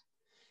impact.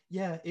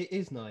 Yeah, it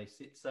is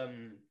nice. It's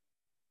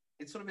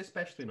sort of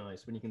especially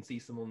nice when you can see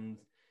someone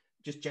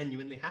just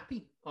genuinely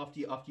happy after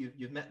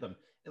you've met them.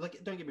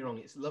 Like, don't get me wrong,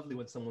 it's lovely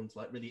when someone's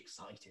like really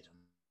excited and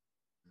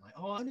like,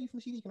 "Oh, I know you from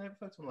the CD, can I have a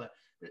photo?" And all that.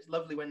 But it's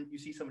lovely when you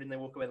see somebody and they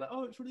walk away like,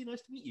 "Oh, it's really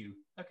nice to meet you.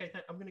 Okay,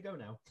 I'm going to go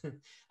now."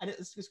 And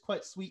it's just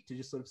quite sweet to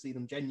just sort of see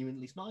them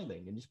genuinely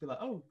smiling and just be like,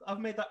 "Oh, I've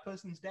made that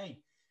person's day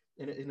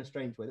in a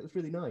strange way." That was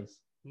really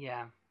nice.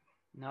 Yeah.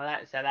 No,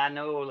 that's it. I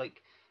know,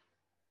 like,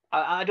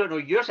 I don't know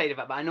your side of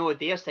it, but I know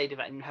their side of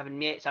it, and having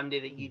met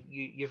somebody that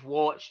you've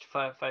watched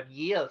for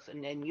years,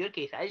 and in your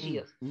case it is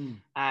years,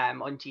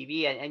 on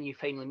TV, and you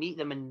finally meet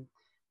them, and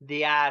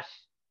they are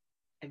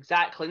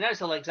exactly, not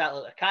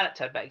exactly like a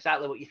character, but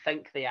exactly what you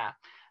think they are.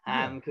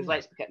 Because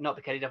let's not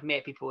be kidding, I've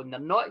met people and they're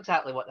not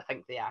exactly what they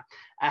think they are.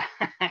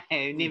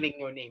 Naming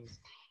no names.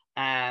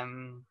 Yeah.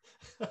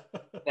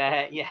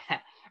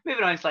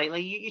 Moving on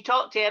slightly, you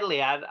talked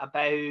earlier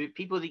about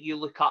people that you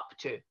look up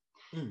to.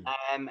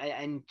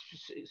 And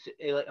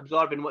like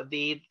absorbing what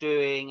they're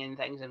doing and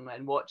things,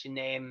 and watching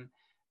them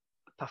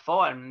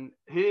perform.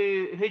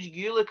 Who do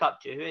you look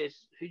up to?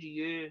 Who do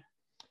you?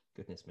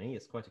 Goodness me,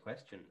 it's quite a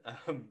question.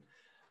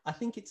 I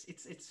think it's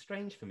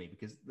strange for me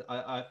because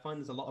I find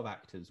there's a lot of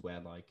actors where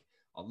like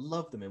I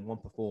love them in one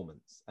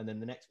performance, and then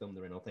the next film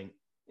they're in I'll think,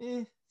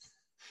 and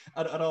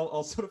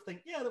I'll sort of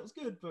think, yeah, that was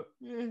good, but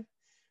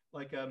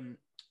like I'm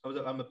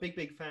a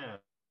big fan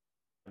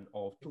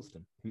of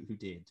Hiddleston, who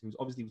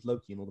obviously was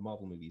Loki in all the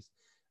Marvel movies.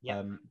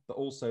 Yeah. But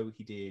also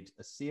he did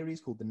a series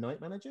called The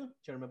Night Manager.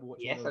 Do you remember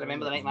watching? Yes, I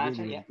remember The Night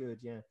Manager. Really good,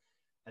 yeah.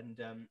 And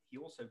he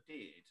also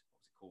did,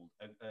 what's it called?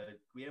 A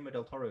Guillermo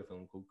del Toro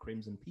film called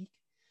Crimson Peak,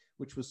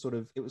 which was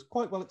it was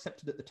quite well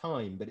accepted at the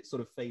time, but it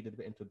sort of faded a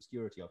bit into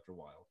obscurity after a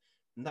while.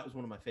 And that was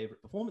one of my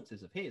favorite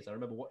performances of his. I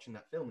remember watching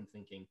that film and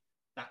thinking,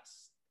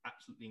 that's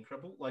absolutely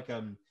incredible. Like,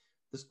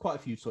 there's quite a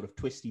few sort of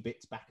twisty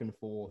bits back and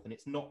forth, and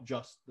it's not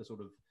just the sort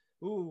of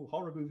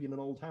horror movie in an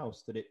old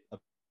house that it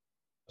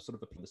sort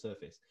of appeared on the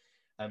surface.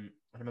 I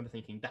remember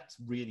thinking that's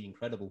really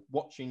incredible.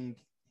 Watching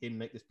him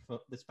make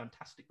this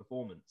fantastic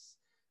performance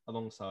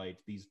alongside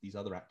these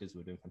other actors who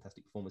were doing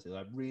fantastic performances,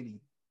 I really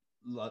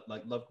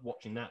loved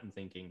watching that and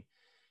thinking,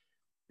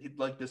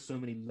 there's so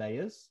many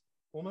layers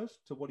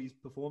almost to what he's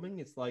performing.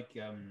 It's like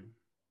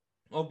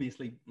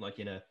obviously like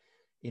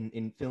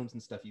in films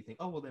and stuff, you think,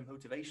 oh well, their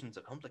motivations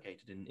are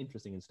complicated and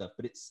interesting and stuff,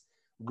 but it's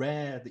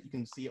rare that you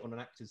can see it on an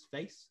actor's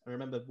face. I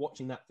remember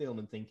watching that film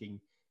and thinking,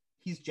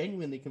 he's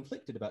genuinely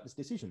conflicted about this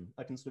decision.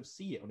 I can sort of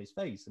see it on his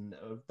face, and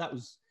that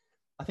was,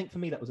 I think for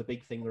me, that was a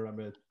big thing.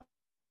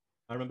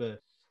 I remember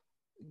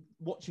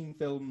watching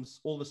films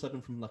all of a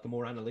sudden from like a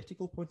more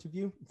analytical point of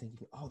view, and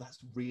thinking, oh, that's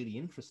really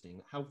interesting.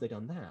 How have they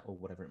done that, or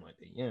whatever it might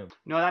be? Yeah.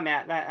 No,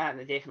 that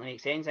definitely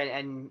makes sense,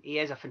 and he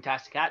is a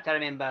fantastic actor. I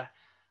remember,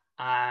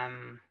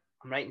 I'm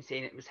right in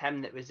saying it was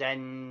him that was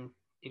in.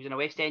 He was in a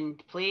West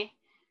End play.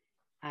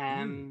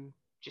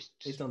 just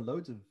He's done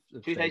loads of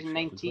stage stuff as well,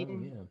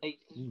 2019, yeah. like,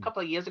 a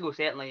couple of years ago,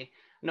 certainly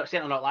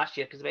not last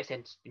year because the West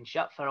End's been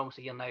shut for almost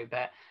a year now,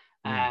 but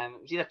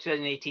it was either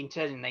 2018,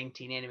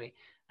 2019 anyway.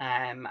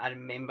 I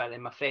remember,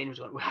 and my friend was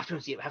going, "We have to go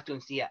and see it. We have to go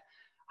and see it."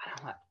 And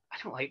I'm like, "I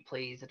don't like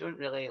plays. I don't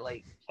really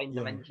like find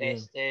them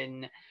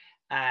interesting."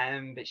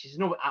 But she's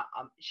no,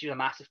 she's a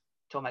massive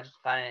Tom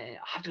Hiddleston fan. I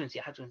have to go and see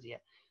it. I have to go and see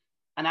it.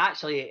 And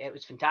actually, it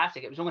was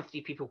fantastic. It was only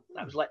 3 people.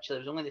 That was literally, there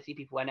was only the 3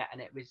 people in it,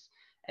 and it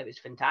was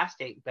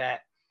fantastic.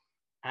 But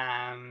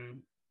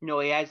no,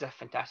 he is a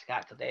fantastic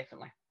actor,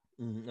 definitely.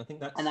 I think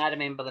that's. And I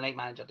remember The Night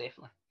Manager,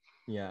 definitely.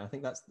 Yeah, I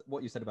think that's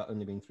what you said about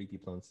only being 3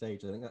 people on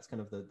stage. I think that's kind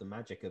of the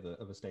magic of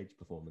a stage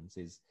performance.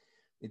 Is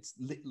it's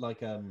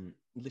like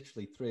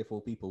literally 3 or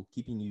 4 people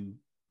keeping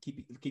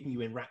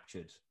you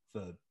enraptured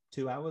for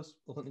 2 hours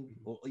or something,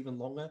 or even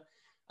longer.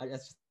 I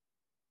just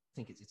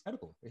think it's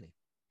incredible, really.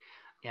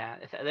 Yeah,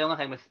 the only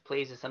thing with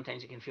plays is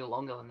sometimes it can feel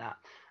longer than that.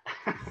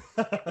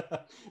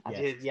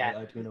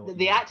 I do know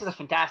the actors are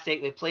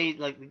fantastic. They play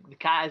like the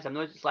cats. I'm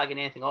not slagging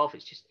anything off.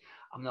 It's just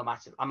I'm not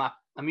massive. I'm a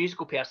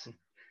musical person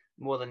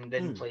more than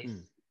plays.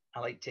 I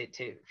like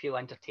to feel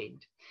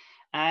entertained.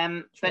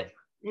 Sure. But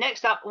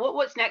next up,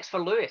 what's next for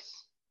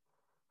Lewis?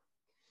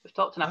 We've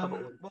talked enough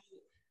about it. Well,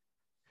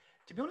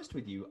 to be honest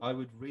with you, I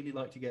would really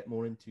like to get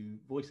more into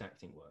voice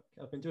acting work.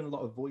 I've been doing a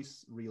lot of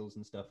voice reels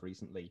and stuff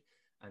recently,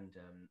 and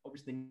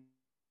obviously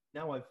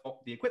now I've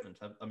got the equipment.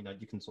 I mean,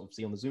 you can sort of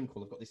see on the Zoom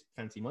call, I've got this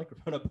fancy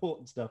microphone I bought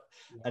and stuff,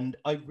 and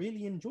I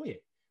really enjoy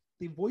it.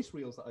 The voice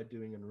reels that I'm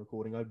doing and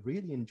recording, I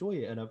really enjoy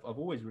it, and I've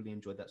always really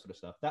enjoyed that sort of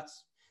stuff.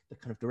 That's the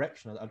kind of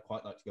direction I'd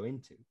quite like to go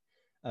into,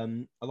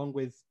 along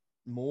with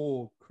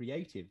more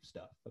creative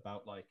stuff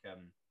about like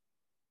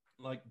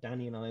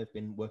Danny and I have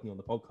been working on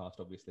the podcast,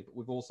 obviously, but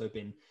we've also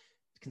been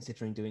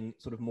considering doing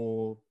sort of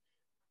more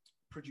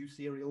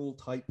producerial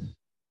type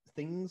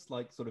things,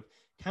 like sort of,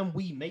 can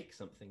we make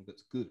something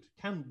that's good?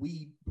 Can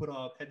we put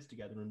our heads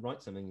together and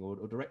write something or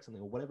direct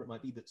something or whatever it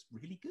might be that's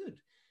really good?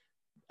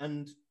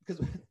 And because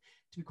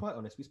to be quite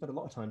honest, we spend a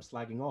lot of time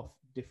slagging off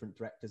different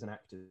directors and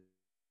actors.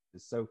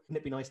 So wouldn't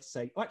it be nice to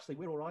say, oh, actually,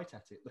 we're all right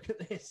at it. Look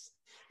at this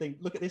thing.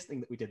 Look at this thing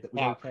that we did that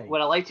was okay.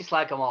 Well, I like to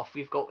slag them off.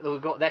 We've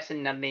got this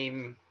in their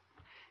name.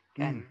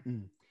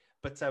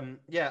 But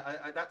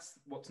that's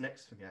what's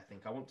next for me. I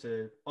think I want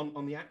to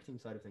on the acting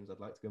side of things. I'd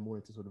like to go more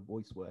into sort of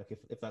voice work,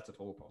 if that's at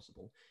all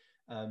possible.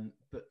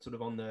 But sort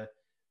of on the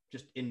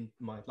just in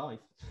my life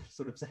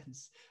sort of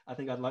sense, I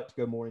think I'd like to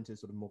go more into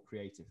sort of more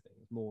creative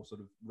things, more sort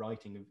of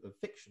writing of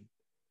fiction.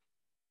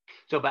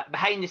 So, but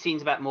behind the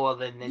scenes a bit more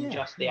than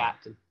just the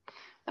acting.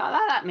 No,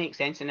 that makes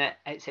sense, and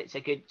it's a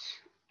good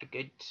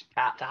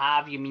part to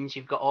have. You means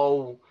you've got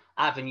all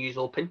avenues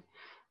open,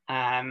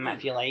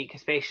 if you like.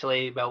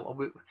 Especially, well,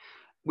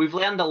 we've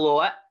learned a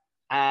lot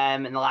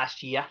in the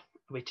last year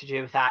to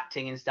do with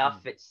acting and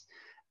stuff. It's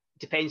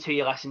depends who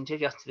you listen to.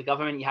 If you listen to the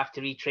government, you have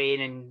to retrain,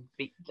 and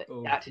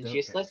acting's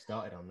useless.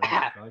 Started on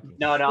that.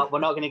 No, we're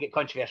not going to get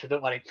controversial.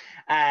 Don't worry.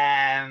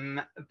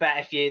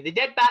 But they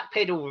did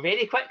backpedal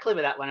very quickly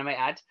with that one, I might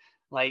add.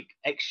 Like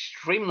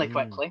extremely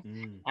quickly,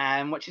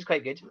 which is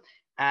quite good.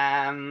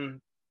 To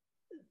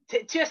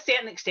a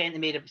certain extent, they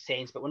made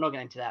sense, but we're not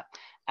going into that.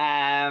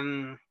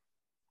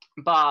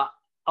 But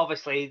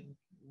obviously,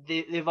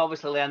 they've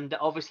obviously learned,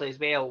 obviously as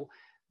well,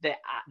 that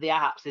the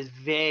apps is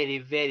very,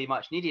 very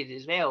much needed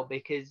as well,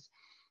 because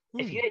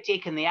if you had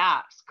taken the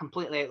apps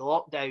completely out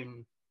of the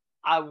lockdown,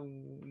 I'd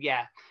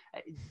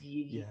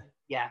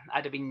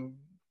have been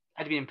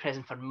in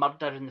prison for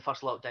murder in the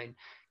first lockdown,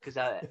 because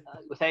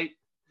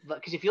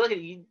because if you look at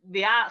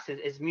the arts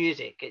is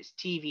music, it's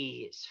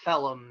TV, it's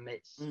film,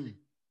 it's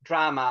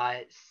drama,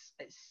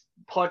 it's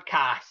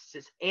podcasts,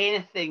 it's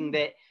anything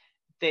that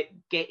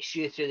gets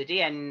you through the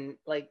day. And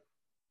like,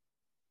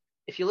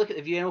 if you look at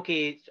the viewing,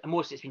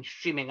 most it's been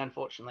streaming,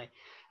 unfortunately,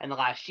 in the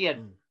last year,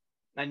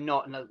 and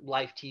not in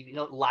live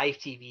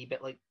TV,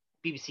 but like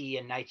BBC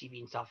and ITV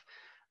and stuff.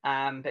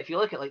 But if you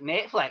look at like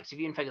Netflix, the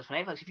viewing figures for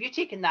Netflix, if you're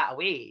taking that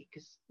away,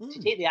 because to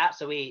take the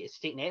apps away is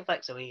to take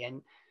Netflix away,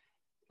 and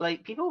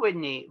like people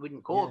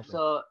wouldn't cope.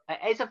 So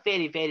it is a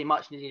very, very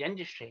much needed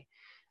industry.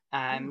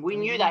 We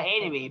knew that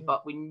anyway,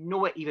 but we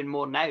know it even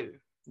more now.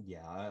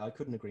 Yeah, I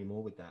couldn't agree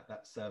more with that.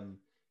 That's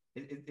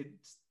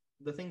it's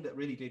the thing that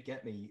really did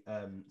get me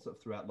sort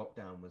of throughout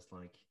lockdown was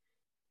like,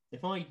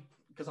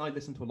 because I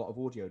listen to a lot of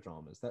audio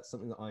dramas, that's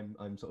something that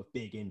I'm sort of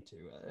big into.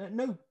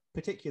 No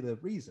particular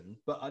reason,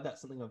 but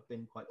that's something I've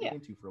been quite big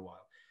into for a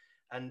while.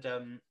 And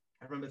I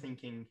remember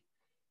thinking,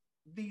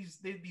 these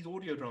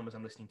audio dramas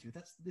I'm listening to,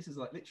 this is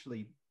like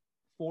literally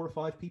 4 or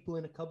 5 people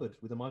in a cupboard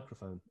with a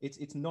microphone.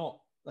 It's not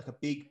like a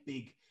big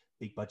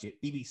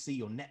budget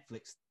BBC or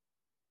Netflix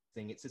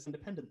thing. It's this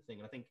independent thing.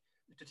 And I think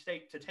to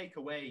take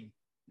away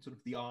sort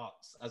of the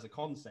arts as a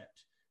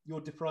concept,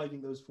 you're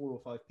depriving those 4 or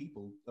 5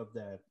 people of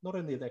their, not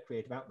only of their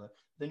creative outlet,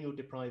 then you're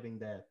depriving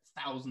their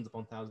thousands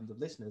upon thousands of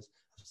listeners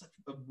of such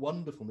a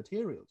wonderful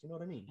material. Do you know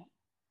what I mean?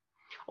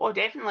 Oh,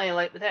 definitely.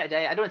 Like, without a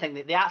doubt, I don't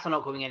think the arts are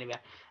not going anywhere.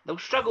 They'll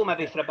struggle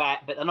maybe for a bit,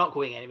 but they're not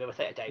going anywhere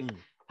without a doubt.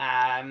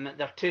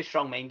 They're too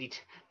strong-minded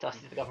to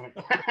listen to the government.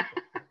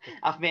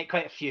 I've met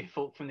quite a few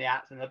folk from the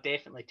arts, and they're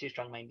definitely too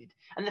strong-minded.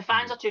 And the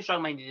fans are too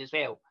strong-minded as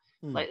well.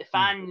 Like the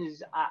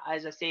fans,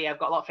 as I say, I've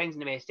got a lot of friends in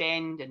the West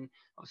End, and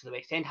obviously the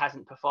West End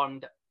hasn't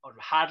performed, or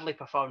hardly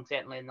performed,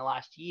 certainly in the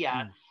last year.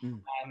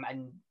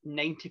 And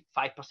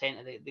 95%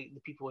 of the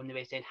people in the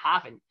West End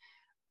haven't.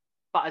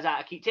 But as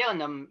I keep telling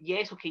them,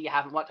 yes, okay, you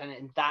haven't worked on it,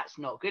 and that's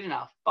not good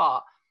enough,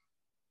 but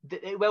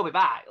it will be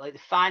back. Like the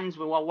fans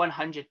will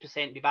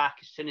 100% be back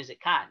as soon as it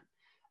can.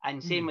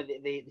 And same with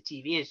the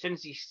TV. As soon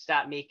as you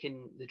start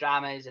making the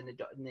dramas and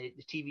the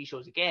TV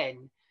shows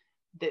again,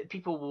 that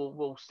people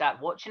will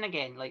start watching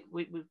again. Like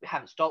we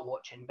haven't stopped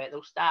watching, but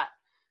they'll start,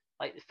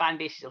 like the fan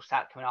bases will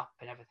start coming up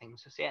and everything.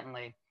 So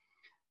certainly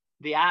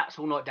the arts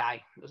will not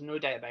die. There's no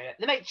doubt about it.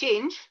 They might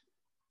change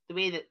the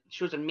way that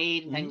shows are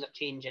made and things are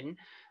changing,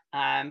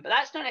 but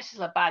that's not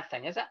necessarily a bad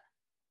thing, is it?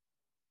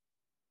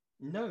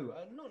 No,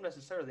 not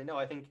necessarily. No,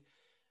 I think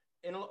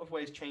in a lot of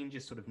ways change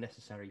is sort of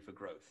necessary for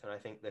growth, and I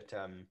think that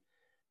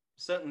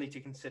certainly to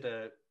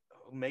consider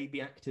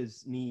maybe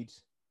actors need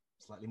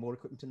slightly more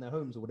equipment in their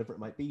homes or whatever it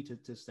might be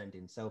to send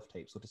in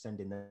self-tapes or to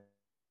send in their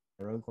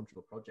own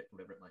controversial project,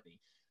 whatever it might be.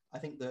 I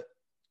think that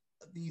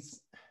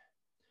it's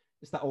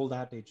that old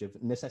adage of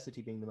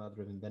necessity being the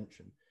mother of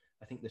invention.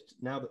 I think that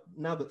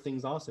now that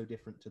things are so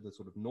different to the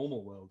sort of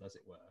normal world, as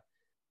it were,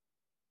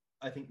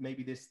 I think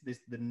maybe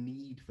the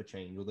need for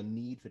change or the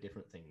need for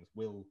different things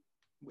will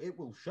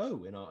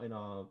show in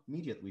our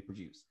media that we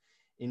produce,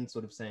 in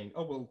sort of saying,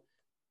 oh well,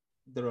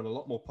 there are a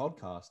lot more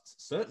podcasts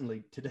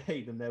certainly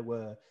today than there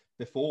were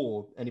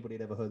before anybody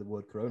had ever heard the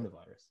word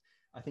coronavirus.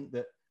 I think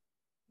that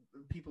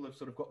people have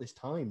sort of got this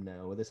time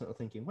now where they're sort of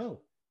thinking,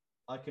 well,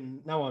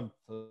 I'm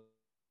furloughed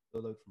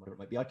from whatever it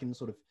might be, I can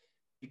sort of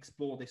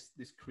explore this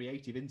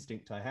creative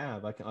instinct I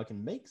have. I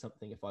can make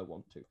something if I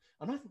want to,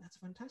 and I think that's a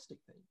fantastic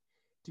thing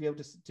to be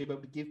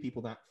able to give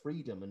people that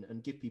freedom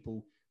and give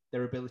people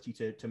their ability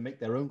to make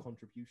their own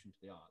contribution to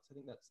the arts. I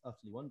think that's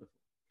utterly wonderful.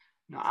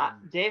 No,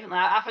 definitely.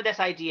 I've had this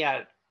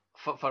idea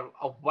for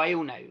a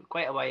while now,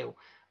 quite a while.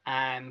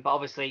 But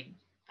obviously,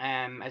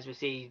 as we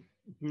say,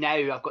 now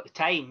I've got the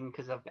time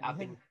because I've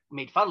been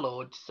made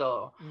furloughed.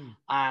 So,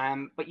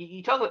 but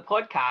you talk about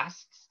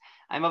podcasts.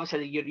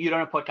 Obviously you're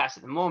on a podcast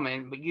at the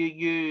moment, but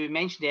you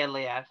mentioned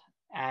earlier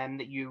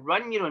that you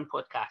run your own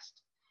podcast.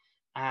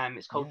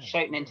 It's called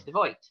Shouting Into the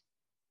Void.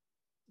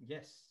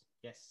 Yes.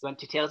 You want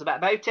to tell us a bit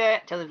about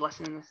it? Tell us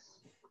listeners.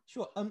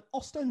 Sure.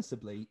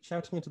 Ostensibly,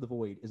 Shouting Into the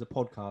Void is a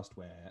podcast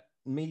where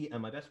me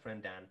and my best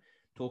friend Dan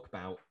talk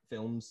about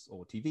films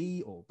or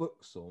TV or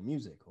books or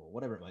music or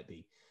whatever it might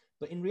be.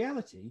 But in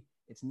reality,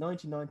 it's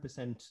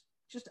 99%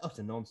 just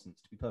utter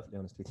nonsense, to be perfectly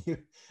honest with you.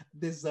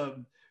 There's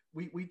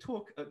we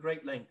talk at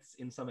great lengths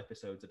in some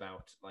episodes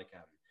about like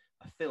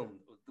a film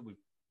that we've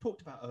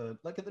talked about.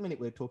 Like at the minute,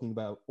 we're talking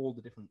about all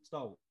the different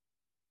Star Wars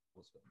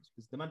films,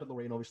 because The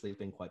Mandalorian obviously has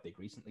been quite big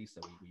recently, so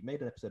we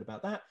made an episode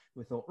about that.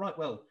 We thought, right,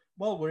 well,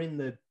 while we're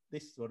in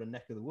this sort of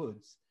neck of the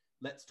woods,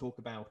 let's talk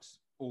about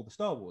all the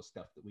Star Wars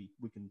stuff that we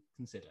can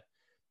consider.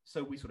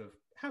 So we sort of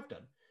have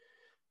done.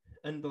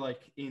 And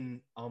like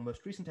in our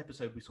most recent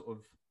episode, we sort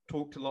of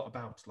talked a lot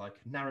about like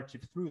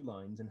narrative through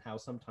lines and how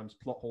sometimes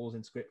plot holes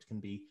in script can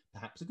be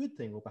perhaps a good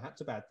thing or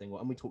perhaps a bad thing.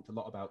 And we talked a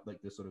lot about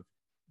like the sort of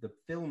the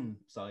film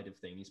side of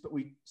things, but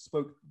we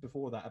spoke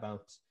before that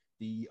about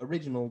the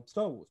original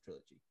Star Wars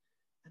trilogy.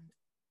 And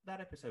that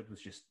episode was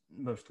just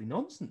mostly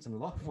nonsense in a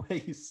lot of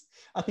ways.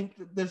 I think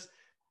that there's,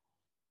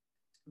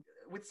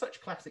 with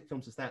such classic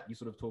films as that, you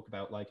sort of talk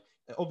about like,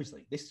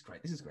 obviously, this is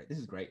great, this is great, this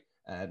is great.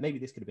 Maybe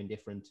this could have been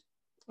different.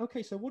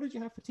 Okay, so what did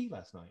you have for tea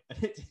last night?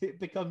 And it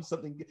becomes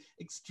something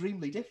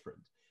extremely different,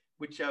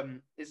 which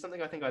is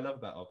something I think I love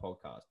about our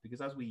podcast, because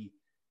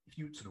if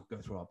you sort of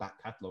go through our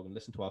back catalogue and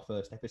listen to our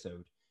first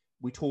episode,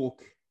 we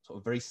talk sort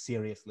of very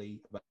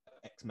seriously about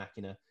Ex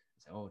Machina.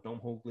 Say, oh,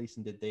 Domhnall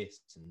Gleeson did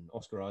this, and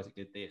Oscar Isaac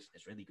did this.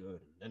 It's really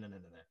good. And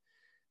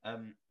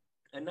no.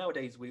 And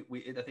nowadays,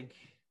 I think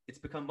it's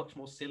become much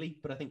more silly,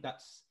 but I think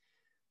that's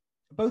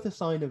both a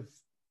sign of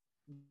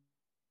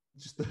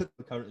just the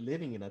currently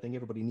living in. I think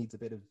everybody needs a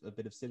bit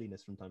of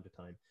silliness from time to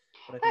time,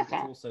 but I think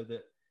it's also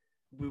that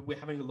we're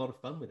having a lot of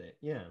fun with it.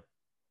 Yeah.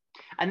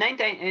 And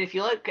if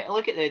you look at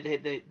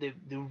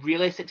the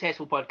really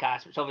successful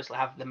podcasts, which obviously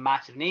have the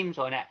massive names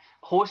on it,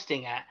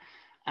 hosting it,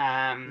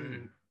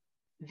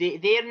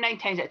 they're 9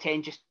 times out of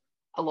 10 just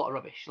a lot of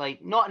rubbish.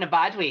 Like, not in a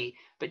bad way,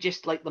 but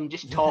just like them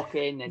just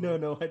talking and no, I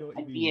know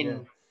what you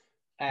mean,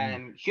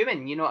 being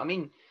human. You know what I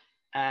mean?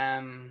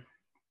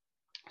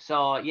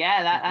 So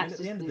yeah, that's at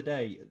the end of the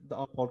day,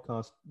 our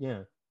podcast,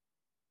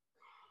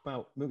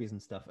 about movies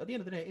and stuff. At the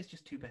end of the day, it's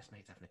just two best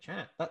mates having a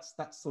chat.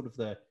 That's sort of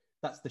the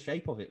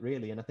shape of it,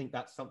 really. And I think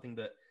that's something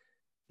that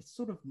it's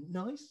sort of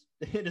nice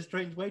in a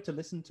strange way to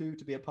listen to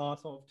be a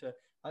part of.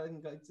 I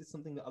think it's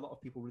something that a lot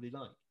of people really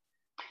like.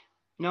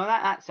 No,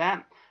 that's it.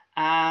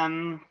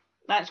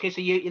 That's good.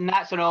 So and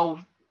that's on all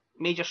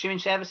major streaming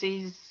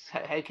services.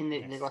 How can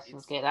the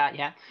listeners get that?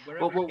 Yeah.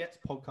 Wherever it gets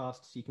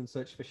podcasts, you can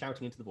search for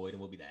Shouting Into the Void and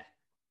we'll be there.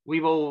 We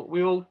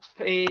will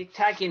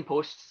tag you in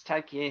posts,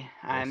 tag you,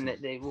 and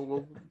Awesome.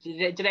 we'll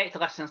direct the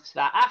listeners to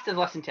that after they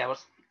listen to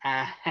ours.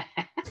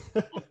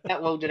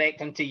 That will direct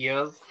them to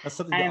yours. That's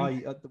something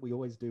that that we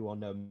always do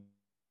on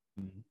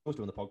always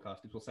do on the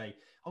podcast. Is we'll say,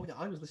 "Oh yeah,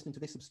 I was listening to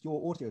this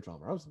obscure audio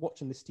drama. I was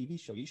watching this TV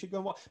show. You should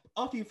go watch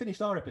after you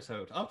finished our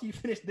episode. After you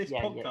finished this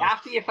podcast.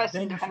 After you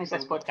then you finish should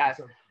this go watch podcast,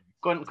 this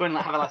other go and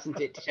have a listen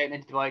to Shouting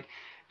into the Void.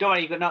 Don't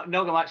worry, you've got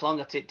not got much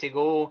longer to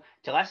go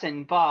to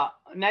listen. But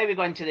now we're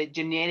going to the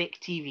generic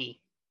TV.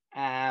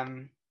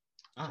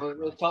 So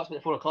we've talked about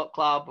the 4 o'clock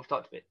club. We've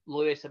talked about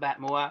Lewis a bit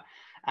more.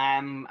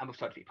 And we've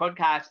talked about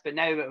podcasts. But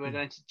now we're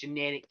going to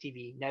generic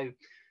TV. Now,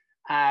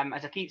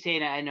 as I keep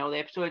saying it in all the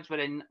episodes,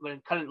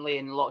 we're currently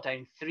in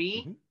lockdown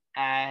 3.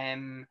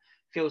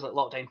 Feels like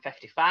lockdown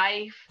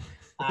 55.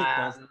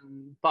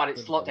 But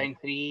it's lockdown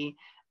 3.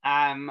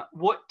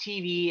 What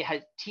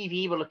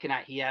TV we're looking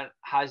at here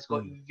has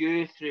got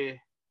you through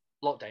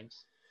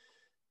lockdowns?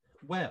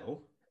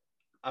 Well,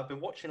 I've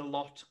been watching a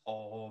lot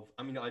of.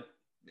 I mean,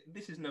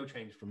 this is no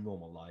change from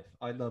normal life.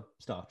 I love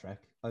Star Trek.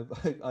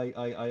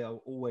 I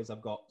always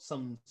I've got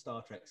some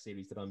Star Trek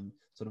series that I'm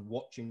sort of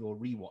watching or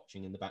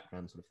rewatching in the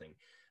background, sort of thing.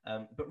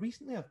 But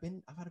recently, I've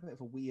had a bit of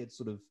a weird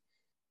sort of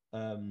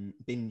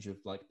binge of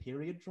like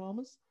period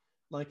dramas.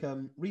 Like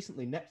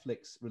recently,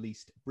 Netflix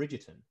released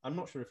Bridgerton. I'm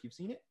not sure if you've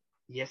seen it.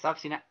 Yes, I've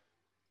seen it.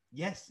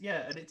 Yes,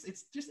 yeah, and it's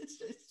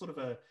sort of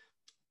a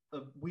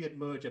weird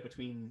merger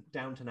between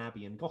Downton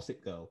Abbey and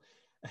Gossip Girl.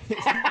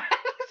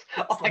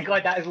 Oh my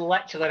god, that is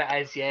literally what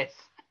it is. Yes.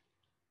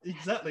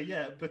 Exactly.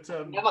 Yeah, but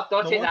never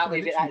thought it that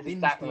way, but that is binged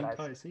exactly the what it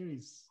entire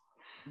series.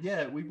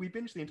 Yeah, we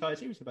binged the entire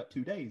series in about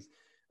 2 days.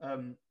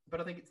 But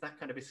I think it's that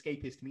kind of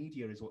escapist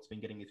media is what's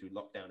been getting me through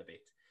lockdown a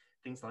bit.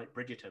 Things like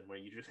Bridgerton, where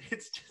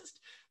it's just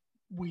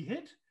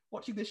weird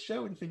watching this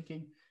show and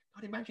thinking,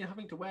 God, imagine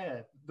having to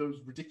wear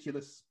those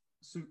ridiculous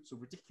suits or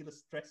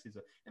ridiculous dresses.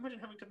 Or imagine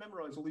having to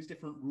memorize all these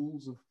different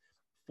rules of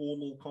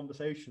formal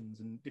conversations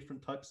and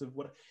different types of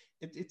what.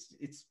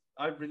 It's.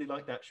 I really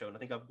like that show, and I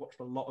think I've watched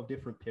a lot of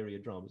different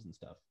period dramas and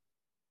stuff.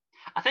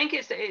 I think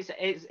it's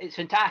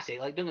fantastic.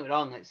 Like, don't get me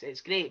wrong,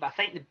 it's great. But I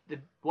think the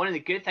one of the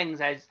good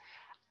things is,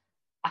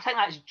 I think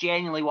that's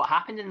genuinely what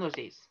happened in those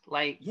days.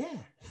 Like, yeah,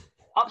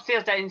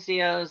 Upstairs,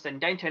 Downstairs,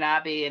 and Downton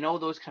Abbey, and all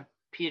those kind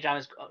of period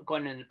dramas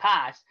going in the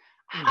past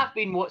have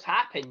been what's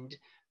happened,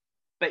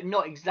 but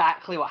not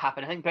exactly what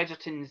happened. I think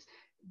Bridgerton's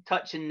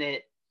touching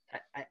the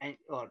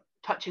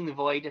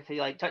void, if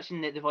you like,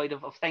 touching the void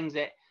of things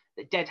that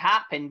did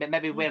happen, but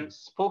maybe weren't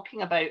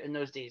spoken about in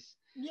those days.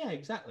 Yeah,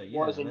 exactly.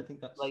 Yeah, and I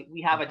think that's like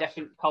we have a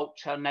different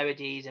culture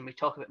nowadays, and we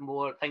talk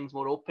about things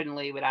more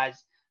openly.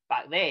 Whereas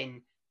back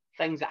then,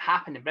 things that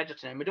happened in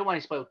Bridgerton, and we don't want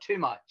to spoil too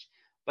much,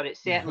 but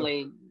it's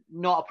certainly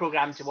not a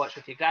program to watch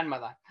with your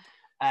grandmother.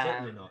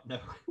 Certainly not. No.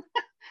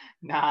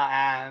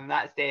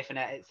 That's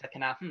definite. It's a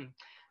kind of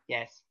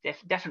yes,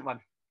 different one.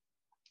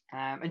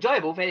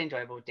 Enjoyable, very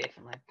enjoyable,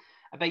 definitely.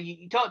 But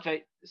you talked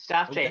about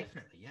Star Trek.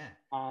 Definitely, yeah.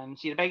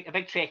 So you're a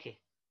big Trekkie.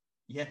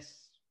 Yes.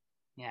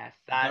 Yes,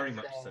 very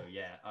much so.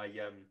 Yeah, I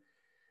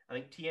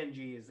think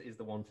TNG is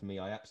the one for me.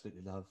 I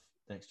absolutely love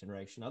The Next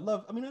Generation. I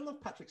love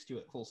Patrick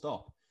Stewart, full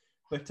stop.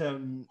 But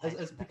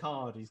as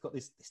Picard, he's got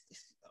this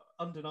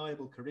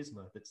undeniable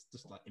charisma that's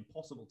just like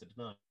impossible to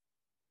deny.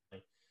 In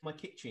my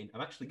kitchen,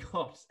 I've actually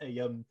got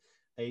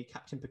a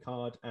Captain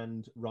Picard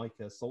and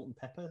Riker salt and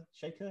pepper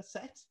shaker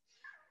set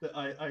that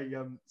I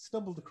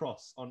stumbled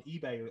across on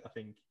eBay, I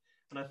think,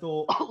 and I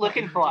thought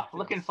looking for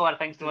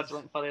things to watch.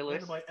 Looking for the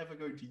when am I ever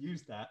going to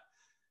use that?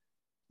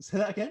 Say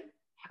that again.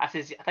 I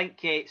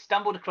think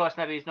stumbled across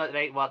maybe is not the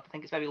right word. I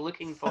think it's maybe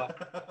looking for.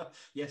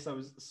 Yes, I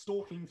was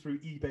stalking through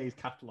eBay's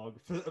catalogue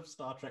of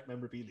Star Trek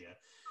memorabilia.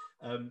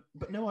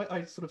 But no,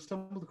 I sort of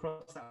stumbled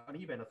across that on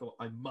eBay and I thought,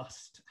 I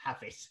must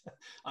have it.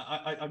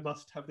 I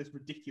must have this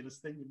ridiculous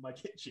thing in my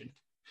kitchen.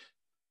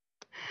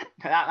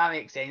 That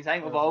makes sense. I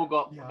think we've all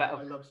got a bit of...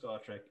 I love Star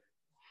Trek.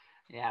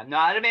 Yeah, no,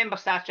 I remember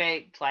Star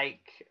Trek,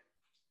 like,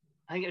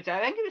 I think it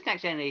was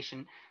Next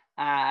Generation,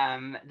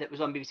 that was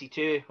on BBC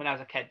Two when I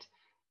was a kid.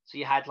 So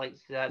you had like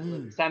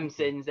the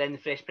Simpsons, then the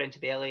Fresh Prince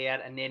of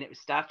Bel-Air, and then it was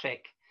Star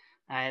Trek.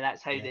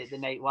 That's how the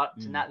night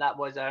worked, and that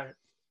was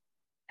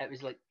it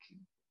was like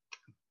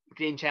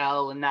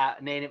Grange-Hill and that,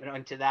 and then it went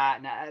on to that,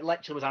 and it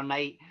literally was our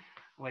night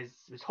was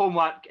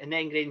homework, and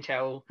then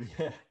Grange-Hill,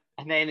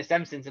 and then the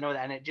Simpsons and all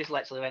that, and it just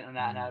literally went on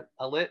that in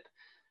a loop.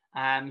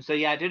 So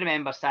yeah, I do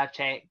remember Star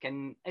Trek,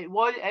 and it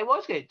was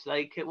good.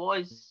 Like it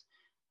was,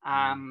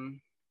 a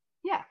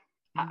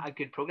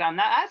good program.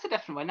 That's a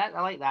different one. I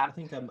like that. I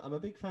think I'm a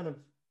big fan of.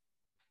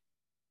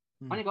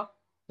 On you go.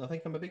 I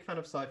think I'm a big fan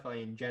of sci-fi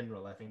in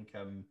general. I think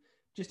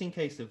just in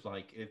case of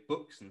like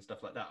books and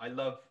stuff like that, I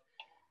love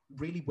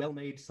really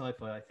well-made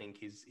sci-fi. I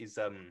think is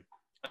I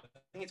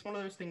think it's one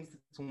of those things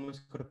that's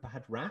almost got a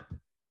bad rap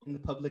in the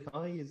public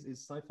eye. Is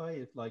sci-fi?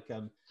 If I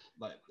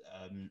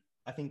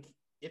think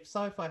if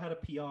sci-fi had a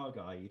PR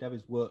guy, he'd have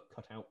his work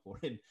cut out for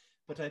him.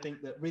 But I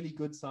think that really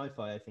good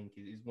sci-fi, I think,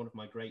 is one of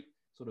my great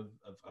sort of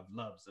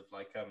loves of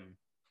like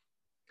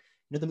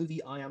the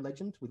movie I Am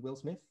Legend with Will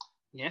Smith.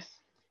 Yes.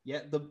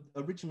 Yeah, the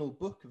original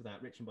book of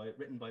that, written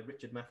by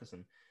Richard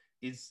Matheson,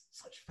 is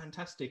such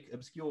fantastic,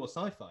 obscure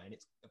sci-fi, and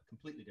it's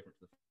completely different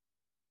to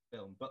the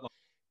film. But like,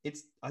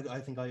 I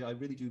think I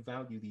really do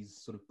value these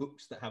sort of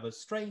books that have a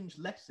strange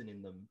lesson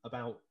in them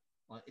about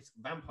like it's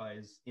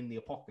vampires in the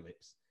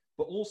apocalypse,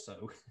 but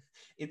also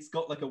it's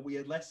got like a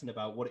weird lesson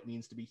about what it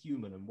means to be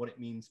human and what it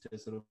means to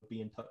sort of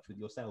be in touch with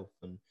yourself.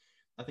 And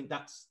I think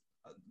that's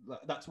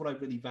what I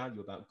really value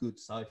about good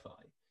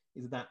sci-fi,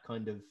 is that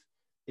kind of,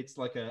 it's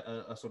like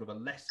a sort of a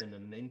lesson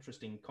and an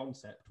interesting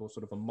concept or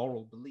sort of a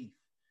moral belief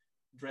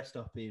dressed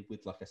up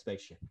with like a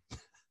spaceship.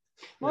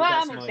 Well,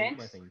 that That's makes my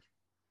sense. thing.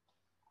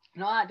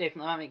 No,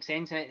 that makes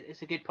sense.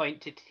 It's a good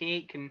point to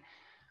take. And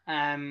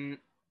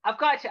I've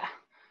got to,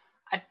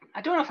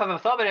 I don't know if I've ever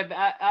thought about it, but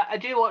I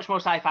do watch more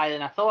sci-fi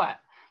than I thought.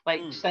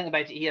 Like, just thinking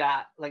about it here,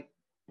 like,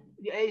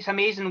 it's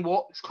amazing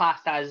what's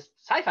classed as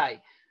sci-fi.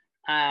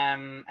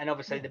 And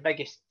obviously the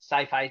biggest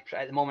sci-fi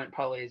at the moment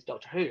probably is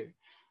Doctor Who.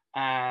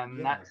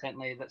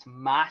 That's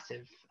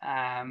massive.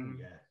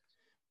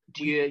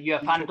 You a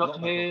fan of Doctor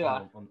Who?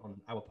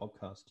 On our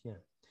podcast,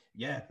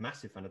 yeah,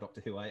 massive fan of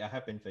Doctor Who. I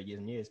have been for years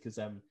and years, because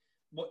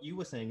what you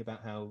were saying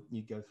about how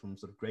you go from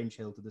sort of Grange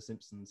Hill to The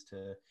Simpsons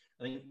to,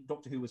 I think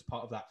Doctor Who was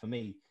part of that for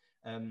me,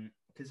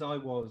 because I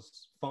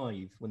was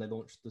 5 when they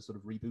launched the sort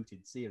of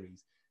rebooted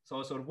series, so I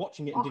was sort of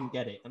watching it and didn't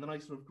get it, and then I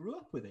sort of grew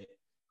up with it.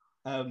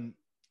 And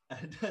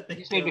you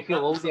just made me feel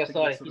old there,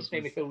 sorry. You just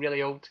made me feel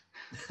really old.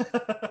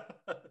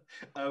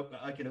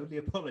 I can only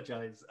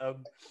apologize.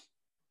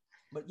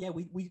 But yeah,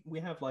 we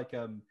have like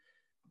on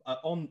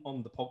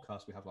the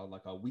podcast we have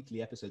like our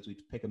weekly episodes. We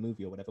pick a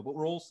movie or whatever, but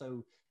we're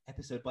also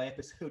episode by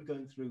episode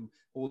going through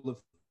all of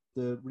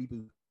the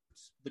reboots,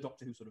 the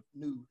Doctor Who sort of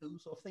new Who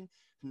sort of thing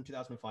from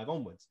 2005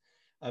 onwards.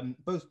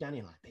 Both Danny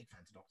and I are big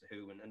fans of Doctor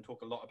Who and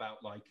talk a lot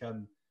about like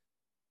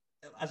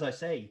as I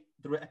say,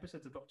 there are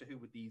episodes of Doctor Who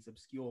with these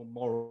obscure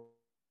moral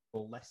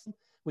lesson,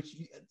 which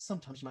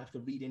sometimes you might have to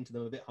read into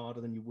them a bit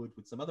harder than you would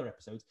with some other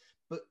episodes.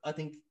 But I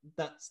think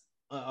that's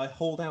I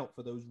hold out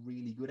for those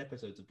really good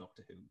episodes of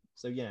Doctor Who.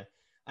 So yeah,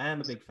 I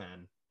am a big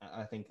fan.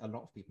 I think a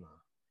lot of people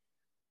are.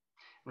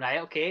 Right.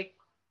 Okay.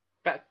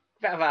 Bit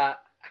of a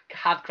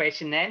hard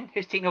question then.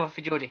 Who's taking over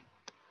for Jodie?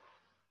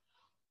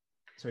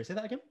 Sorry, say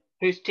that again.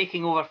 Who's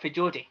taking over for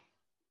Jodie?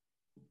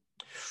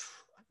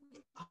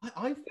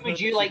 I've would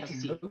you like to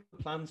see? No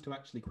plans to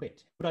actually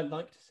quit. Would I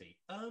like to see?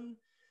 I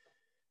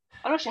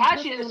know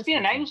actually it's been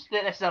announced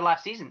that this is her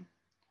last season.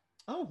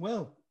 Oh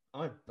well,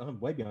 I'm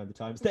way behind the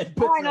times then.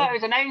 But, I know it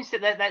was announced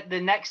that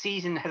the next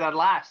season is her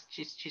last.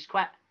 She's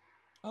quit.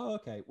 Oh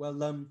okay. Well,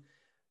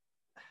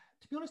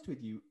 to be honest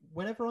with you,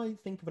 whenever I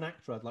think of an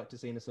actor I'd like to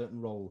see in a certain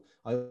role,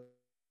 I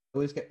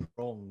always get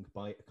wronged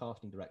by a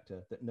casting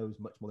director that knows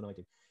much more than I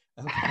do.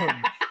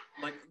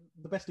 Like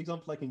the best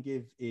example I can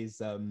give is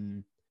for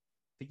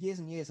years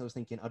and years I was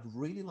thinking I'd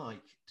really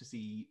like to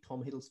see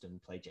Tom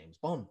Hiddleston play James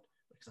Bond.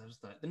 Because I was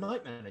like, the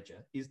Night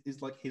Manager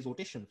is like his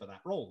audition for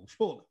that role,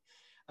 surely.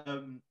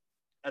 And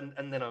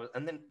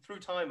then through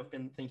time I've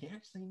been thinking,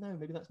 actually no,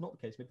 maybe that's not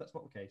the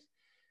case.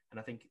 And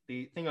I think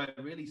the thing I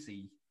really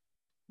see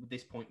with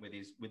this point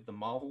is with the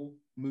Marvel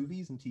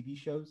movies and TV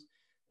shows,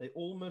 they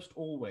almost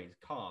always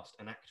cast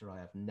an actor I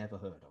have never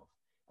heard of,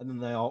 and then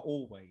they are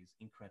always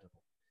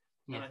incredible.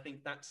 Yeah. And I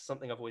think that's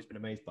something I've always been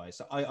amazed by.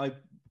 So I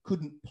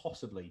couldn't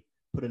possibly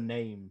put a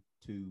name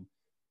to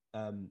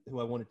who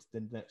I wanted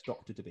the next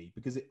Doctor to be,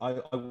 because I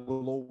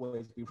will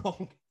always be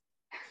wrong.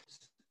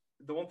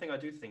 The one thing I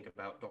do think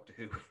about Doctor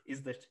Who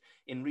is that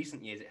in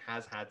recent years it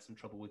has had some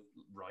trouble with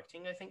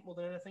writing, I think, more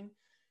than anything.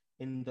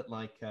 In that,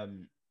 like,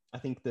 I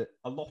think that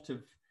a lot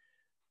of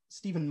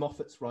Stephen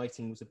Moffat's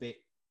writing was a bit,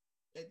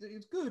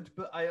 it's good,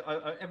 but I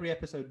every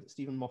episode that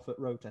Stephen Moffat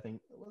wrote, I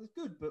think, well, it's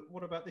good, but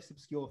what about this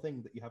obscure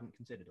thing that you haven't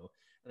considered?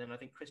 And then I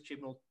think Chris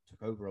Chibnall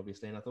took over,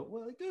 obviously, and I thought,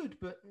 well, good,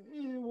 but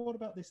what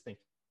about this thing?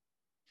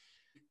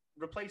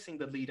 Replacing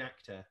the lead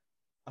actor,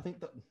 I think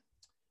that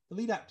the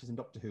lead actors in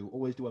Doctor Who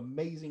always do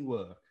amazing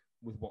work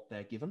with what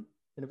they're given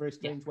in a very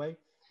strange way.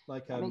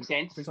 Like, that makes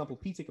sense. For example,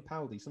 Peter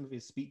Capaldi, some of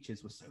his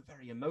speeches were so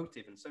very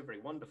emotive and so very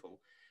wonderful.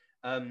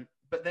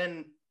 But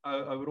then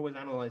I would always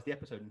analyze the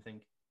episode and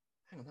think,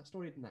 hang on, that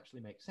story didn't actually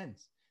make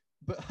sense.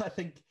 But I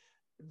think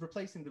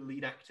replacing the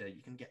lead actor,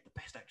 you can get the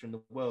best actor in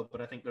the world,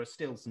 but I think there are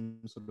still some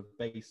sort of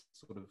base,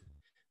 sort of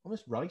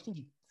almost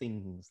writing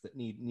things that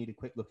need a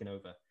quick looking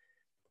over.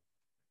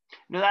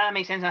 No, that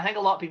makes sense. I think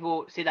a lot of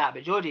people say that,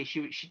 but Jodie,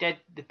 she did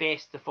the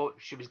best the thought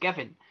she was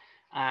given.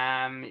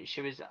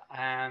 She was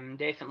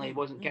definitely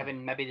wasn't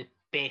given maybe the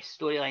best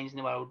storylines in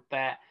the world,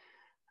 but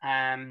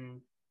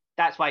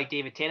that's why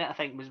David Tennant, I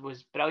think,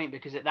 was brilliant,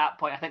 because at that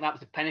point I think that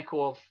was the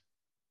pinnacle of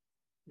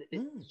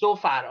so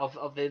far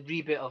of the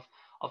reboot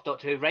of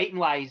Doctor Who. Writing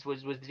wise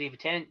was the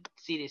David Tennant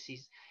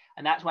series,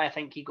 and that's why I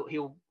think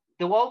they'll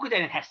all go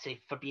down in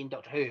history for being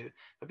Doctor Who,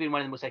 for being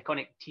one of the most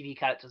iconic TV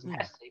characters in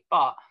history,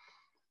 but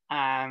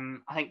I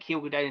think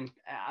he'll go down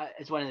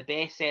as one of the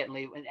best,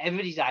 certainly, in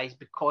everybody's eyes,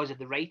 because of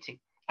the writing,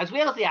 as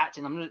well as the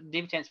acting.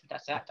 David Tennant's a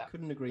fantastic actor. I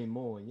couldn't agree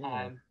more,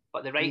 yeah.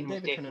 But the writing,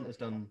 David Tennant has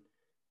done...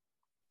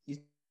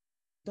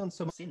 done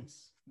so much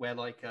since, where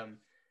like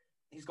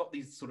he's got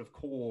these sort of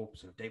core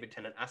sort of David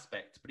Tennant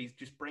aspects, but he's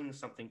just brings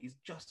something. He's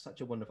just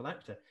such a wonderful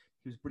actor.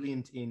 He was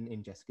brilliant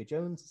in Jessica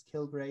Jones as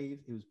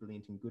Kilgrave. He was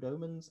brilliant in Good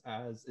Omens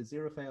as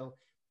Aziraphale.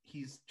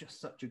 He's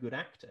just such a good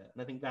actor,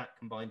 and I think that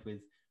combined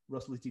with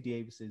Russell T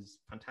Davis's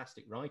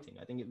fantastic writing,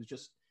 I think it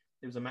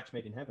was a match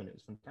made in heaven. It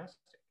was fantastic.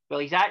 Well,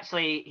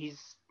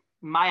 he's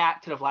my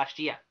actor of last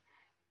year,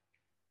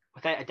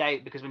 without a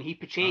doubt, because when he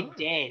portrayed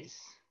Des,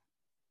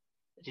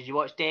 did you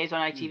watch Des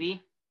on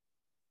ITV?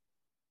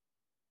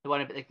 The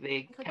one about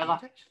the killer.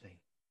 Actually.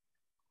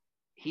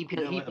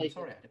 I'm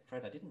sorry, I'm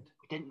afraid I didn't.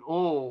 Didn't.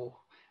 Oh,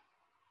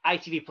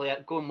 ITV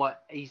player, go and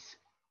what his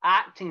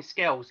acting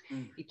skills.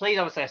 He plays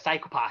obviously a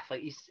psychopath.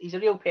 Like he's a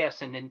real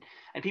person, and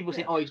people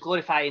say, oh, he's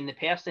glorifying the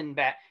person,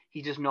 but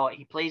he does not.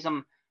 He plays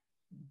him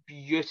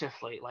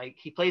beautifully. Like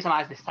he plays him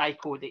as the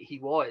psycho that he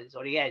was,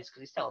 or he is,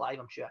 because he's still alive,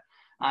 I'm sure.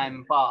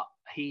 But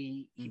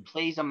he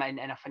plays him in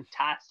a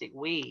fantastic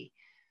way,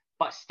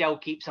 but still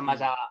keeps him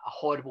as a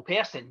horrible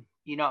person.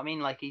 You know what I mean?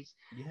 Like he's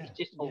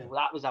just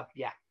that was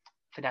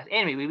fantastic.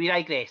 Anyway, we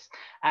digress.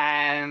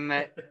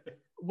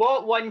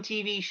 What one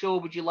TV show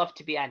would you love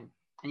to be in?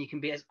 And you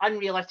can be as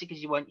unrealistic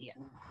as you want here.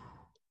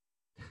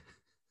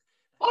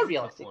 Or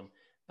realistic.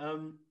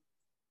 To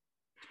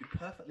be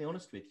perfectly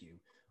honest with you,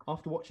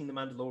 after watching The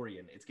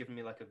Mandalorian, it's given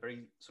me like a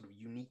very sort of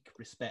unique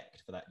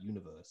respect for that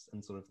universe,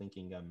 and sort of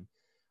thinking,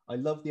 I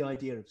love the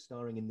idea of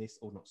starring in this,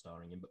 or not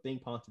starring in, but being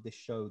part of this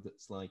show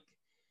that's like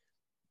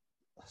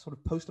sort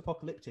of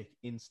post-apocalyptic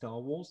in Star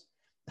Wars.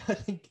 I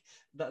think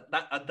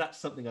that's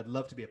something I'd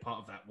love to be a part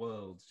of that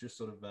world, just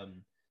sort of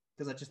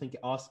because I just think it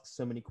asks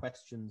so many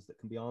questions that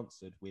can be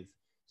answered with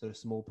sort of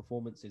small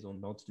performances or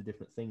nods to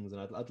different things,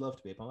 and I'd love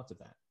to be a part of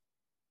that.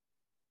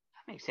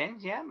 That makes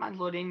sense, yeah.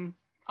 Mandalorian.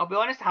 I'll be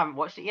honest, I haven't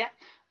watched it yet.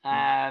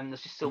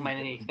 There's just so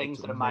many things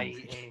that are my.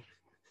 It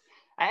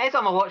is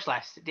on my watch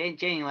list.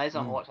 Genuinely is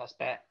on my watch list,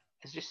 but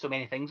there's just so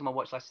many things on my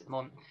watch list at the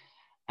moment.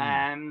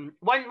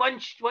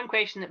 One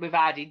question that we've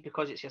added,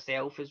 because it's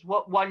yourself, is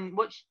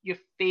what's your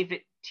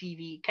favourite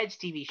kids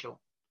TV show?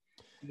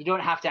 You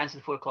don't have to answer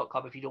the 4 o'clock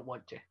club if you don't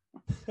want to.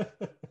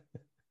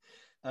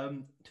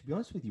 To be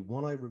honest with you,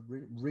 one I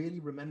really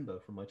remember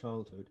from my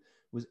childhood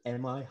was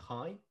Am I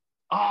High?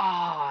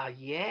 Ah,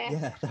 yeah.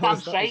 Yeah, Sam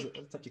Strike.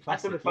 That was such a classic.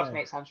 That's when we first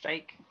met Sam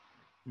Strike.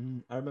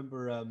 I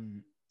remember.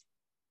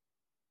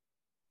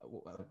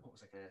 What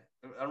was I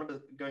gonna? I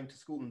remember going to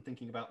school and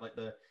thinking about like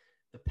the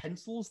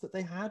pencils that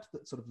they had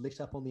that sort of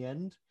lit up on the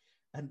end,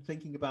 and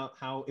thinking about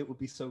how it would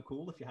be so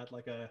cool if you had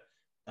like a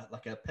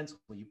pencil,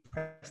 you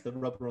press the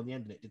rubber on the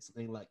end and it did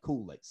something like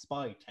cool, like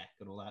spy tech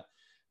and all that.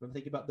 I remember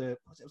thinking about it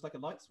was like a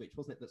light switch,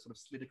 wasn't it, that sort of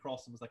slid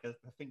across and was like a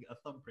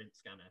thumbprint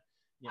scanner.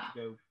 You had to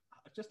go.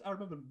 I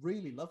remember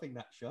really loving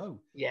that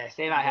show. Yeah,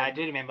 same. I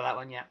do remember that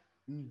one. Yeah.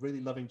 Really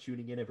loving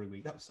tuning in every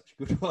week. That was such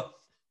a good one.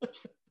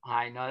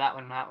 I know that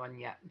one.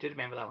 Yeah, I do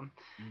remember that one.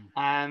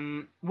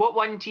 What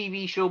one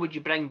TV show would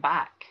you bring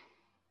back?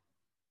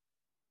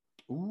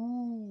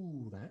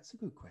 Ooh, that's a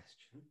good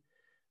question.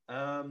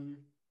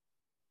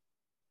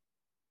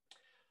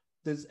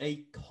 There's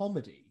a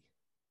comedy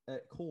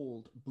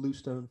called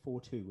Bluestone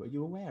 42. Are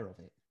you aware of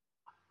it?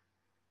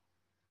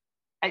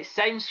 It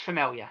sounds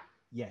familiar.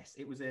 Yes,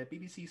 it was a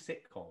BBC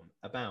sitcom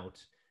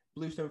about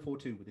Bluestone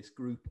 42 with this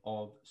group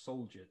of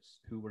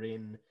soldiers who were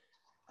in,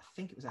 I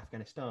think it was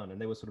Afghanistan,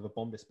 and they were sort of a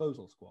bomb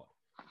disposal squad.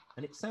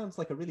 And it sounds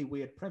like a really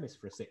weird premise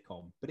for a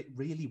sitcom, but it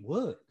really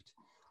worked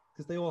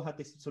because they all had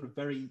this sort of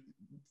very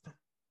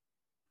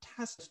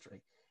fantastic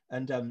history,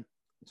 and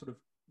sort of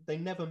they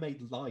never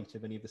made light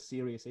of any of the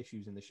serious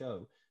issues in the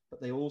show,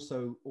 but they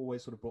also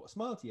always sort of brought a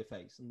smile to your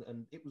face,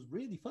 and it was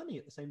really funny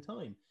at the same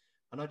time.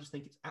 And I just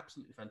think it's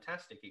absolutely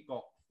fantastic. It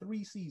got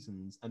 3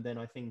 seasons, and then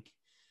I think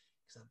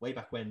way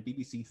back when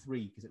BBC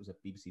Three, because it was a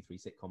BBC Three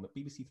sitcom, but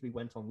BBC Three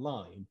went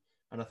online,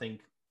 and I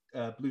think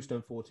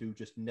Bluestone 42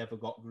 just never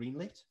got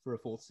greenlit for a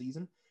 4th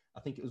season. I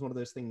think it was one of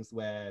those things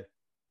where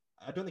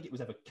I don't think it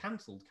was ever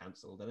cancelled.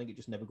 I think it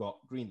just never got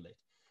greenlit.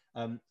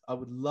 I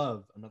would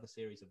love another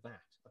series of that.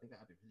 I think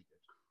that'd be really good.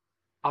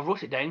 I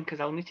wrote it down because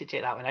I'll need to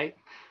check that one out.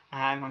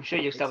 I'm sure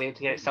you'll still be able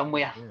to get it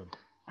somewhere. Yeah.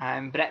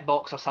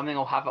 BritBox or something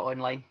will have it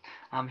online,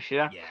 I'm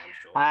sure. Yeah,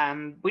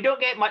 I'm sure. We don't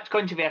get much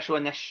controversial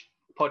in this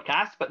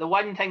podcast, but the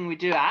one thing we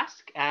do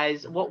ask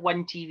is, what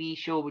one TV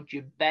show would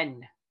you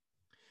bin?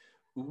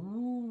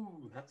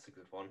 Ooh, that's a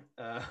good one.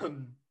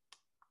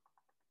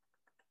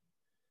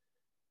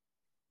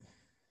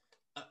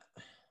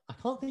 I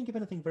can't think of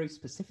anything very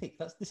specific.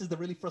 This is the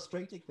really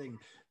frustrating thing,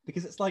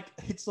 because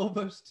it's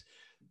almost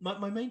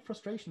my main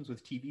frustrations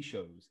with TV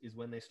shows is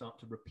when they start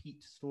to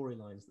repeat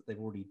storylines that they've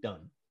already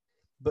done,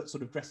 but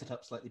sort of dress it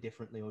up slightly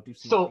differently or do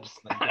something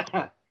slightly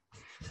different.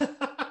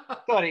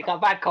 Sorry, got a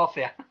bad cough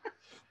there.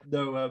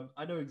 No,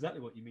 I know exactly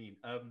what you mean.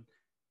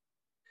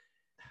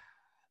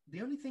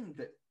 The only thing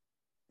that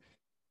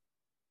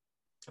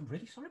I'm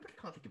really sorry, but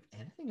I can't think of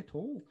anything at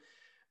all.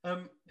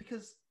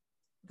 Because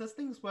there's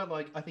things where,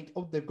 like, I think,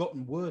 they've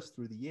gotten worse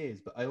through the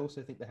years, but I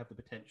also think they have the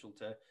potential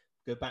to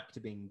go back to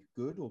being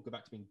good or go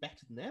back to being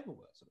better than they ever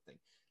were, sort of thing.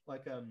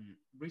 Like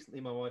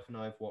recently, my wife and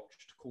I have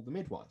watched Called the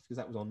Midwife because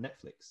that was on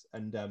Netflix,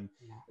 and it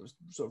was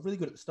sort of really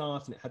good at the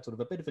start, and it had sort of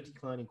a bit of a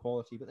declining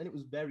quality, but then it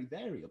was very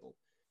variable.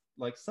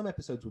 Like some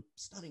episodes were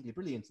stunningly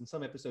brilliant, and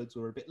some episodes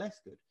were a bit less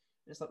good.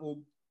 And it's like, well,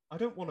 I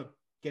don't want to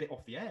get it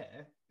off the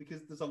air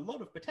because there's a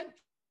lot of potential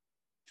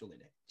in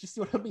it. Do you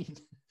see what I mean?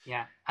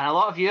 Yeah, and a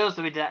lot of viewers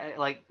would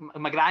like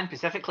my grand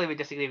specifically would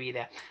disagree with you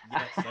there.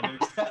 Yes, I know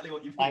exactly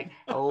what you mean. Like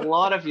a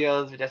lot of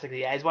viewers would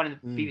disagree. It's one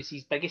of the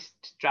BBC's biggest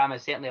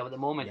dramas, certainly at the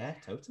moment. Yeah,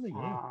 totally.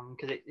 Yeah,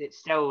 because it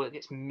still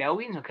gets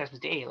millions on Christmas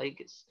Day.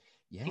 Like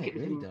I think it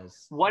really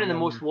does. One of the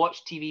most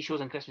watched TV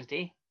shows on Christmas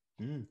Day.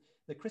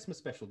 The Christmas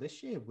special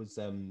this year was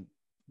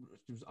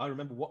I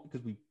remember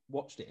because we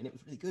watched it and it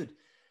was really good.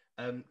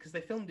 Because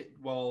they filmed it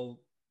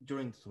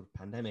during the sort of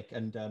pandemic,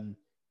 and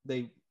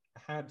they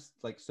had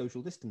like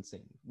social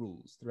distancing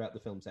rules throughout the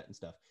film set and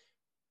stuff.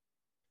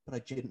 But I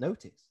didn't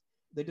notice.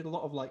 They did a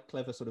lot of like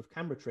clever sort of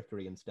camera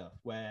trickery and stuff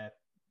where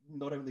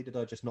not only did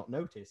I just not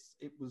notice,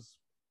 it was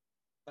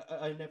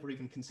I never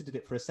even considered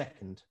it for a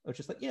second. I was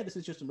just like, yeah, this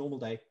is just a normal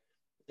day.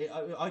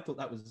 I thought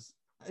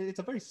it's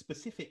a very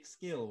specific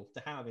skill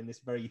to have in this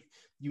very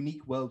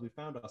unique world we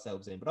found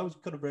ourselves in. But I was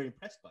kind of very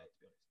impressed by it,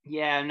 to be honest.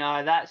 Yeah,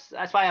 no,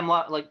 that's why I'm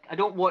like I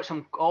don't watch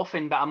them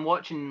often, but I'm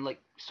watching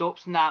like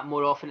soaps and that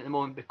more often at the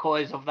moment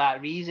because of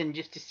that reason,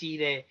 just to see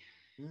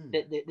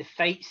the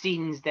fight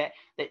scenes that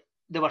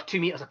they were 2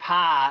 meters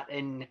apart,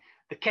 and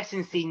the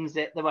kissing scenes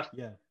that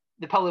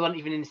they probably weren't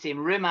even in the same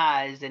room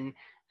as, and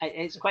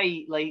it's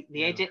quite like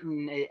the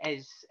editing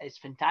is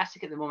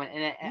fantastic at the moment,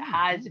 and it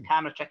has the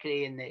camera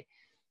trickery and the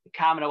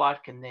camera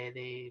work and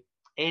the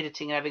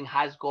editing and everything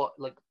has got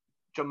like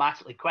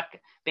dramatically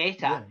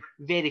better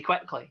very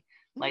quickly.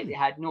 Like they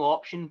had no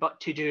option but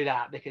to do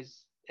that,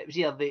 because it was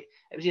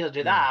either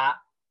do that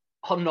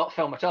or not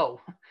film at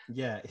all.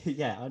 Yeah,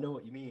 I know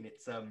what you mean.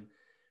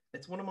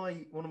 It's one of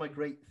my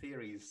great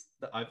theories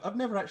that I've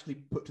never actually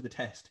put to the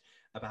test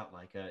about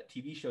like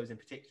TV shows in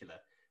particular.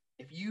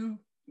 If you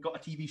got a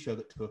TV show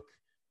that took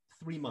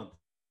 3 months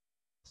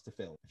to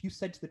film, if you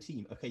said to the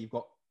team, okay, you've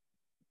got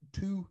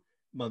 2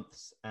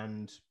 months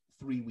and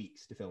 3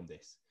 weeks to film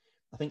this,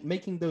 I think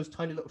making those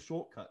tiny little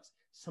shortcuts,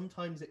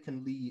 sometimes it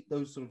can lead,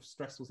 those sort of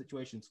stressful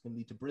situations can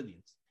lead to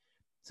brilliance.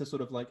 So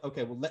sort of like,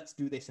 okay, well, let's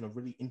do this in a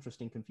really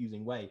interesting,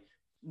 confusing way.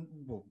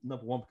 Well,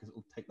 number one, because it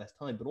will take less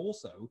time, but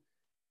also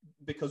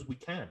because we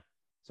can,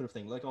 sort of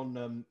thing. Like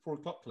on 4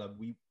 O'Clock Club,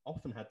 we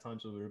often had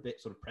times where we were a bit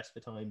sort of pressed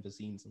for time for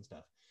scenes and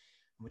stuff.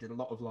 And we did a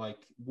lot of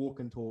like walk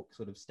and talk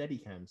sort of steady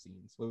cam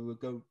scenes where we would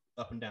go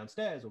up and down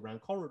stairs or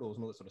around corridors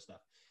and all that sort of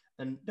stuff.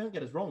 And don't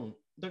get me wrong,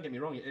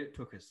 it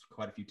took us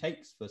quite a few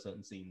takes for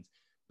certain scenes,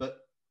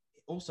 but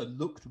it also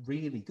looked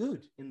really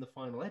good in the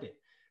final edit.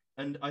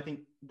 And I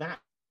think that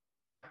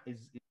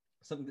is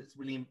something that's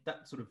really,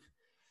 that sort of,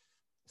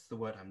 it's the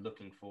word I'm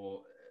looking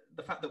for.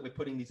 The fact that we're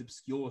putting these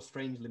obscure,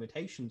 strange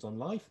limitations on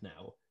life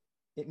now,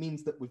 it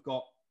means that we've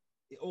got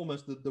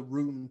almost the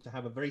room to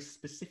have a very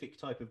specific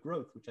type of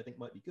growth, which I think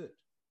might be good.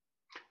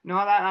 No,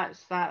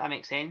 that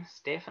makes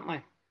sense,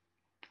 definitely.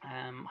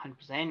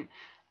 100%.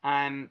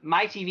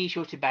 My TV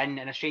show to bin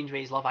in a strange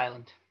way is Love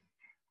Island.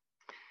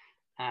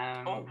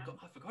 Oh God,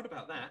 I forgot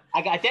about that.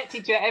 I get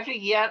addicted to it every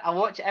year. I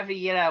watch it every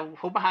year. I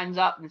hold my hands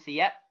up and say,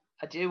 yep,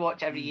 I do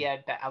watch every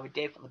year, but I would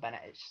definitely bin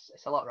it.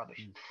 It's a lot of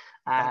rubbish.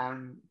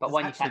 But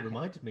one actually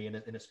reminded me in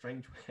a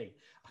strange way.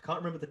 I can't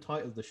remember the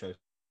title of the show, so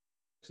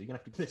you're gonna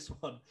have to do this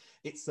one.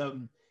 It's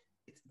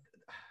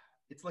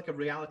like a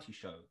reality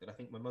show that I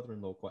think my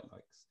mother-in-law quite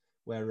likes,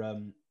 where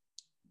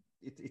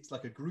it's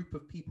like a group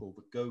of people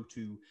that go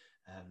to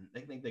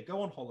they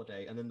go on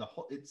holiday, and then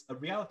it's a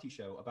reality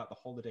show about the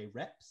holiday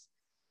reps.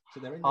 So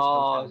they're in this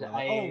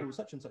hotel.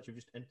 Such and such have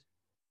just entered.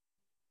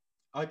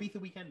 Ibiza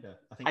Weekender,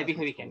 I think. Ibiza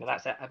Weekender,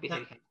 that's it. Ibiza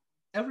Weekender.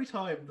 Every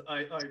time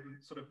I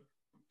sort of,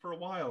 for a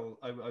while,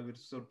 I would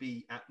sort of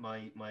be at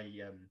my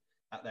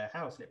at their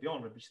house, and it'd be on,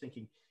 and I'd be just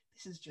thinking,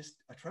 this is just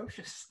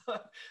atrocious.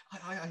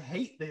 I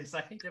hate this.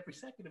 I hate every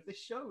second of this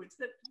show. It's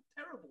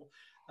terrible.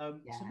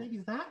 So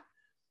maybe that.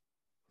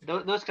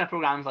 Those kind of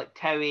programs like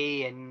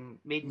Towie and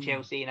Made in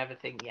Chelsea and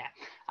everything,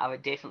 I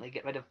would definitely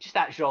get rid of just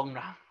that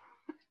genre.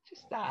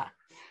 Just that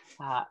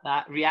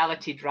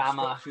reality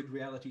drama. Structured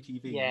reality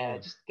TV. Yeah,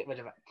 just get rid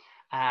of it.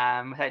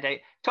 Without doubt.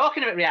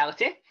 Talking about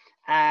reality,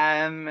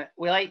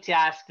 we like to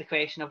ask the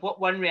question of what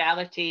one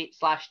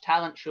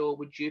reality/talent show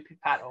would you be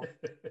part of?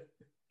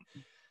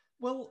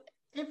 Well,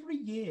 every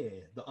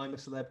year that I'm a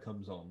Celeb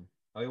comes on,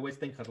 I always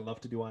think I'd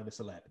love to do I'm a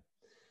Celeb.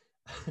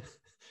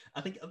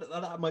 I think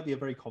that might be a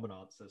very common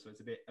answer, so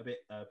it's a bit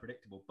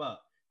predictable,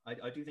 but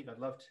I do think I'd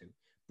love to.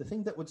 The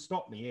thing that would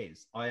stop me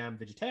is I am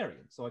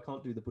vegetarian, so I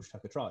can't do the Bush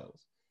Tucker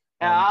Trials.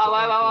 Wait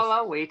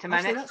a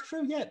minute. Actually, that's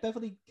true, yeah.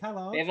 Beverly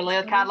Callard.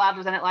 Beverly Callard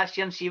was in it last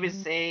year, and she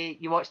was,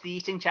 you watched the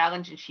eating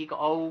challenge, and she got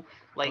all,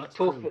 like,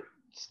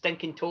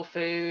 stinking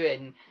tofu,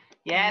 and,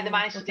 they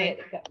managed to do it.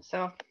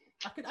 So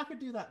I could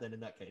do that then, in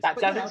that case. That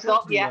doesn't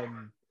stop,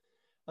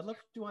 I'd love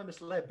to do I'm a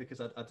Celeb, because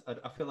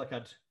I feel like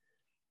I'd,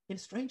 in a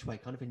strange way,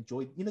 kind of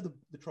enjoy,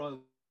 the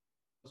trial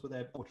with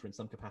their daughter in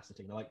some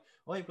capacity. And they're like,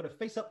 oh, you've got to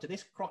face up to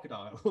this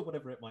crocodile or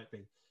whatever it might be.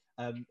 See,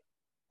 I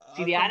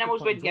the think I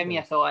animals quite wouldn't enjoy give me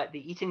a those. thought.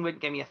 The eating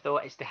wouldn't give me a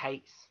thought. It's the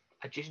heights.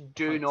 I just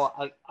do Heights.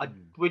 not. I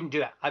wouldn't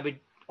do it. I would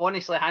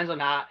honestly, hands on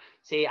heart,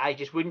 say I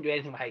just wouldn't do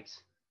anything with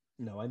heights.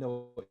 No, I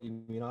know what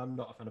you mean. I'm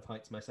not a fan of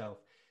heights myself.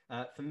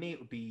 For me, it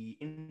would be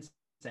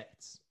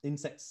insects.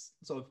 Insects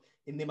sort of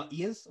in near my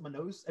ears and my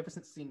nose. Ever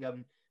since seeing is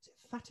it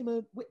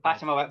Fatima Whitbread?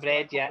 Fatima That's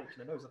Whitbread, got yeah. cockroach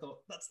in her nose. I thought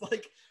that's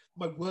like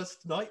my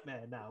worst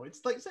nightmare now.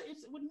 It's like it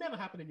would never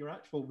happen in your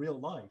actual real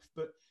life,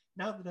 but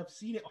now that I've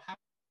seen it happen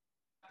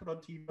on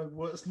TV, my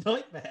worst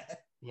nightmare.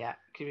 Yeah,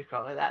 creepy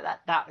crawler.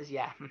 That was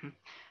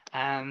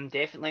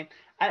definitely.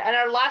 And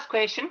our last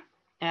question,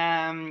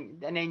 and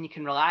then you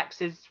can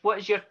relax. Is what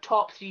is your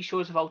top 3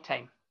 shows of all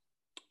time?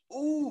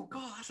 Oh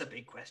God, that's a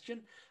big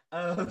question.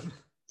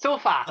 So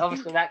far, I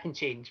obviously think- that can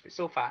change, but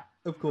so far.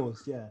 Of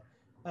course, yeah.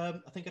 I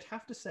think I'd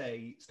have to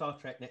say Star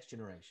Trek: Next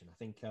Generation. I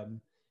think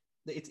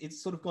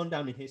it's sort of gone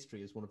down in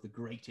history as one of the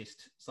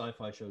greatest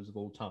sci-fi shows of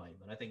all time,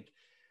 and I think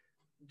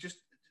just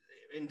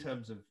in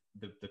terms of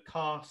the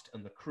cast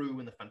and the crew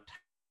and the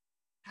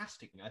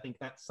fantastic, I think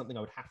that's something I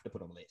would have to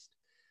put on the list.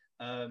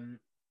 I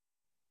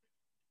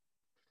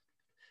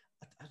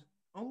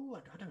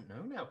don't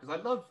know now because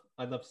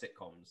I love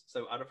sitcoms,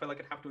 so I feel like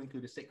I'd have to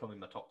include a sitcom in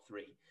my top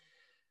 3.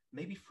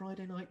 Maybe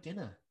Friday Night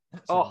Dinner.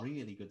 That's a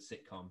really good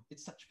sitcom.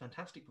 It's such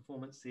fantastic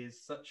performances,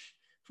 such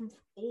from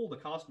all the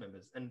cast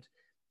members, and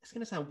it's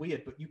going to sound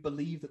weird, but you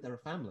believe that they're a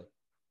family.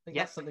 I think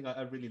that's something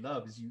I really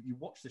love. Is you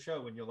watch the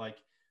show and you're like,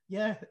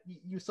 yeah,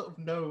 you sort of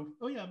know.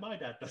 Oh yeah, my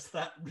dad does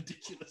that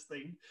ridiculous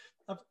thing.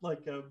 You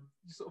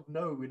sort of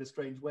know in a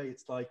strange way.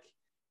 It's like,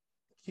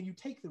 can you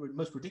take the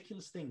most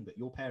ridiculous thing that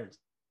your parents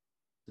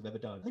have ever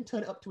done and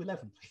turn it up to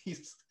 11,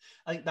 please?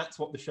 I think that's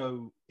what the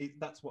show.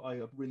 That's what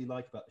I really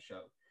like about the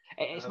show.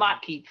 It's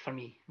Mark Keep for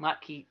me.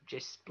 Mark Keep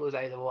just blows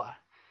out of the water.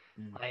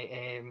 Mm. Like,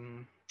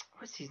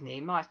 what's his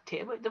name?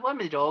 The one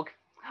with the dog.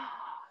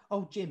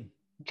 Oh, Jim.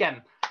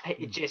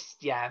 It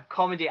just,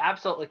 comedy,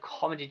 absolutely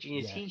comedy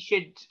genius. Yeah. He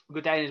should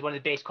go down as one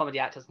of the best comedy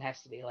actors in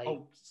history. Like,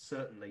 oh,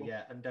 certainly,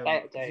 yeah. And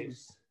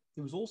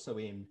he was also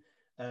in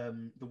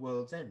The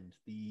World's End,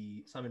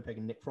 the Simon Pegg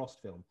and Nick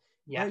Frost film.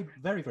 yeah, Very,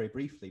 very, very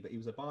briefly, but he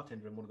was a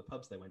bartender in one of the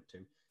pubs they went to.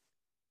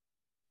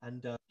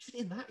 And just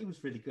in that, he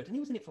was really good. And he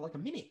was in it for like a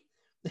minute.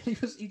 he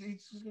gave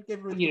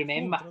a really You good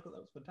remember? performance, and I thought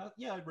that was fantastic.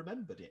 Yeah, I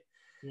remembered it.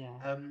 yeah.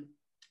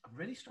 I'm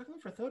really struggling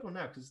for a third one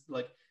now because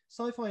like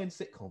sci-fi and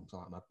sitcoms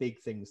are my big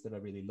things that I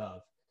really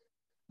love.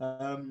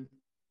 I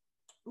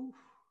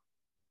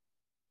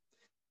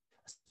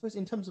suppose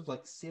in terms of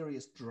like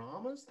serious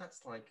dramas,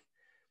 that's like,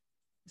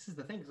 this is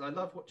the thing, because I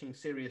love watching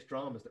serious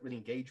dramas that really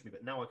engage me,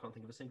 but now I can't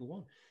think of a single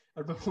one. I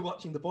remember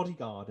watching The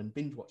Bodyguard and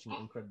binge watching it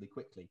incredibly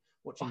quickly,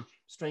 watching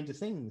Stranger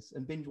Things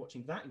and binge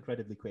watching that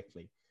incredibly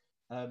quickly,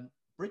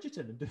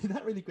 Bridgerton and doing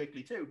that really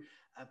quickly too.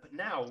 But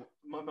now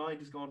my mind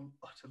has gone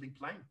utterly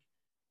blank.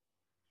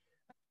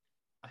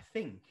 I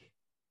think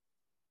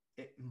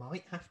it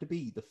might have to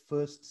be the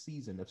first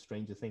season of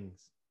Stranger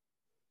Things.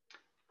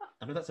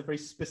 I know that's a very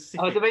specific.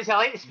 I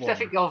like the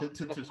specific one of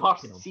to the sort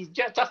first of season,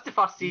 just the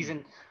first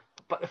season,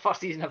 but the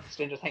first season of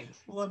Stranger Things.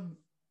 Well,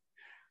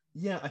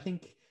 yeah, I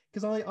think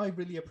because I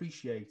really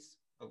appreciate.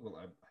 Well,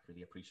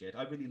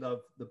 I really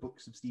love the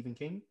books of Stephen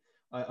King.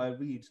 I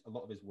read a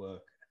lot of his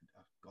work. And,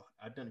 God,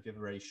 I don't know if you ever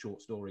read his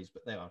short stories,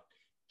 but they are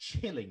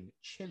chilling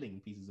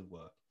pieces of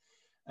work.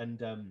 And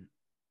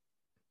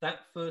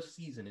that first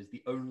season is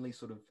the only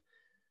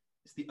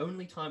it's the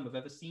only time I've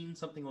ever seen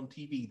something on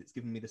TV that's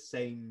given me the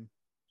same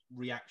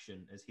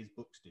reaction as his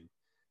books do.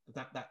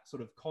 That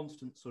sort of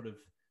constant sort of,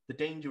 the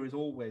danger is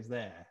always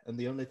there, and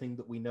the only thing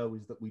that we know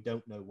is that we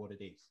don't know what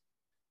it is.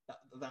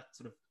 That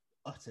sort of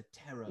utter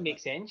terror.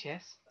 Makes sense,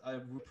 yes. I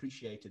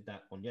appreciated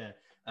that one, yeah.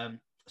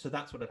 So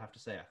that's what I'd have to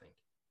say, I think.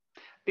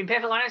 Being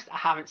perfectly honest, I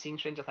haven't seen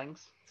Stranger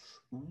Things.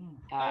 Ooh,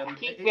 I've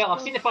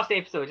seen the first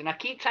episode, and I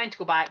keep trying to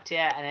go back to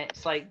it, and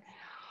it's like,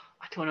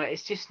 I don't know,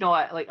 it's just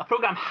not, like, a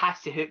program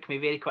has to hook me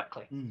very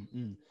quickly.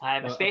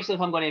 Especially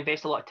if I'm going to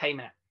invest a lot of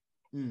time in it.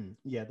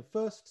 Yeah, the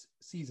first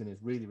season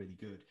is really, really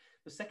good.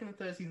 The second and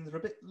third seasons are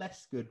a bit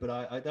less good, but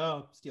they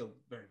are still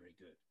very, very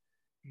good.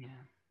 Yeah.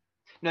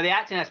 No, the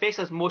acting,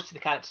 especially as most of the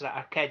characters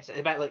are kids, it's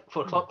a bit like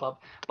 4 O'Clock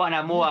Club, but in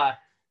a more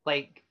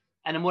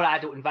in a more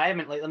adult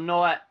environment. Like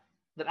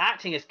they're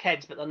acting as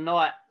kids, but they're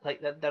not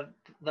like they're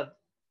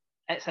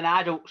it's an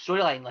adult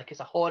storyline. Like it's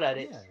a horror.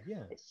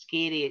 It's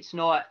scary. It's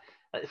not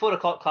like the 4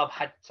 O'Clock Club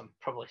had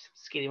probably some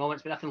scary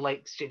moments, but nothing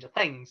like Stranger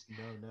Things.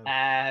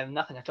 No.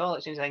 Nothing at all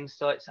like Stranger Things.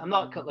 So I'm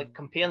not like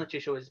comparing the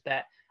two shows,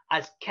 but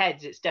as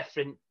kids, it's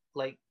different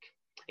like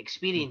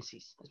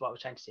experiences. Is what I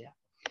was trying to say.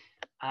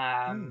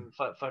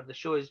 For the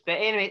shows, but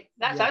anyway,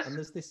 that's us. And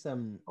there's this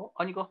on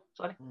you go.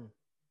 Sorry.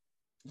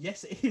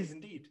 Yes, it is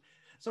indeed.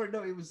 Sorry,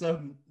 no, it was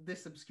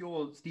this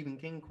obscure Stephen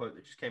King quote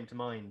that just came to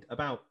mind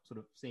about sort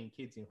of seeing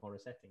kids in horror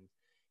settings.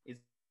 Is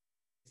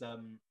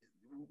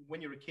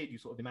when you're a kid, you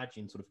sort of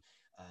imagine sort of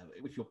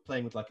if you're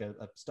playing with like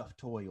a stuffed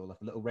toy or like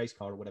a little race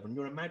car or whatever, and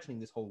you're imagining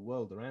this whole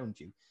world around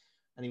you.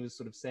 and he was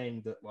sort of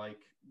saying that, like,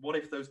 what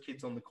if those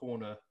kids on the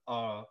corner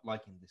are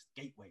like in this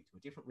gateway to a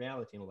different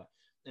reality and all that?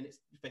 And it's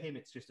for him,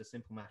 it's just a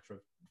simple matter of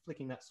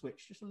flicking that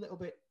switch just a little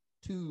bit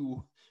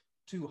too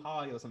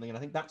high or something. And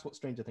I think that's what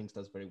Stranger Things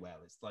does very well.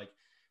 It's like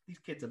these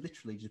kids are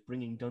literally just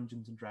bringing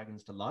Dungeons and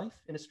Dragons to life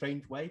in a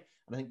strange way,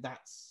 and I think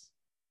that's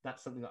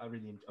something that I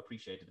really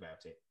appreciated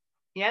about it.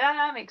 Yeah,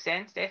 that makes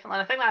sense, definitely.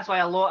 And I think that's why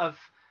a lot of,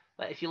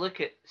 like, if you look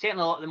at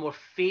certainly a lot of the more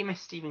famous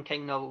Stephen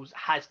King novels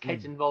has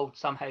kids involved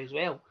somehow as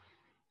well.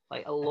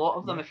 Like a lot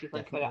of them, if you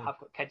think about it, have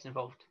got kids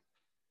involved.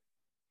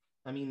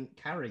 I mean,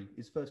 Carrie,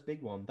 his first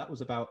big one, that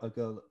was about a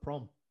girl at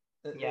prom.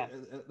 At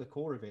the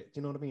core of it. Do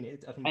you know what I mean? I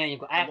think and then you've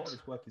got a lot of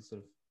his work is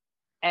sort of...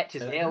 It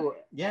as well.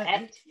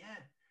 Yeah,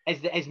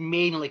 is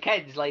mainly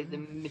kids. Like the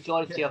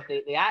majority of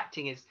the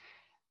acting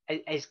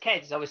is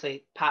kids.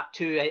 Obviously, part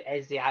 2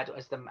 is the adult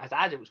as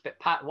adults, but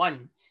part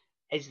 1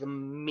 is the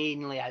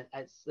mainly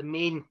as the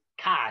main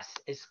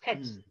cast is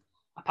kids,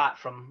 apart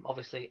from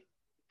obviously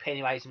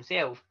Pennywise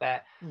himself,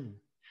 but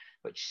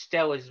which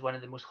still is one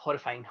of the most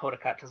horrifying horror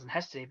characters in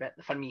history. But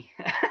for me.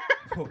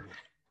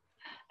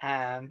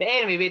 But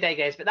anyway, we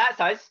digress. But that's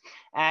us.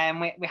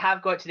 We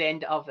have got to the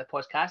end of the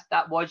podcast.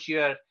 That was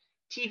your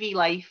TV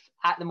life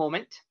at the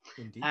moment.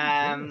 Indeed,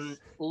 yes.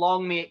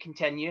 Long may it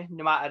continue,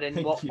 no matter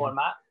in what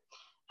format.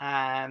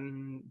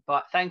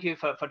 But thank you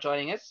for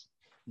joining us.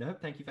 No,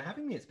 thank you for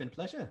having me. It's been a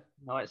pleasure.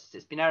 No, it's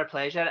been our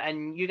pleasure.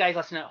 And you guys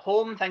listening at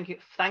home, thank you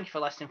for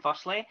listening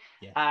firstly.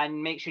 Yeah.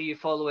 And make sure you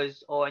follow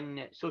us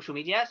on social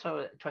media,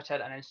 so Twitter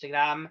and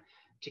Instagram,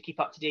 to keep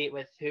up to date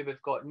with who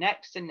we've got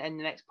next in the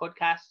next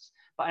podcasts.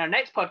 But in our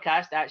next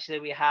podcast, actually,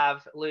 we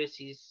have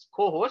Lewis's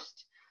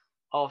co-host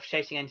of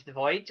Shouting Into the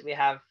Void. We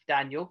have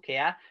Daniel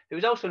Kea, who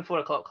is also in 4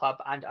 O'Clock Club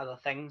and other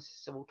things.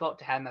 So we'll talk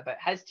to him about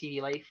his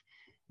TV life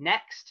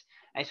next.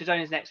 So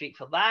join us next week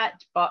for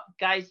that. But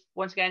guys,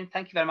 once again,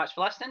 thank you very much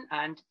for listening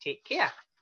and take care.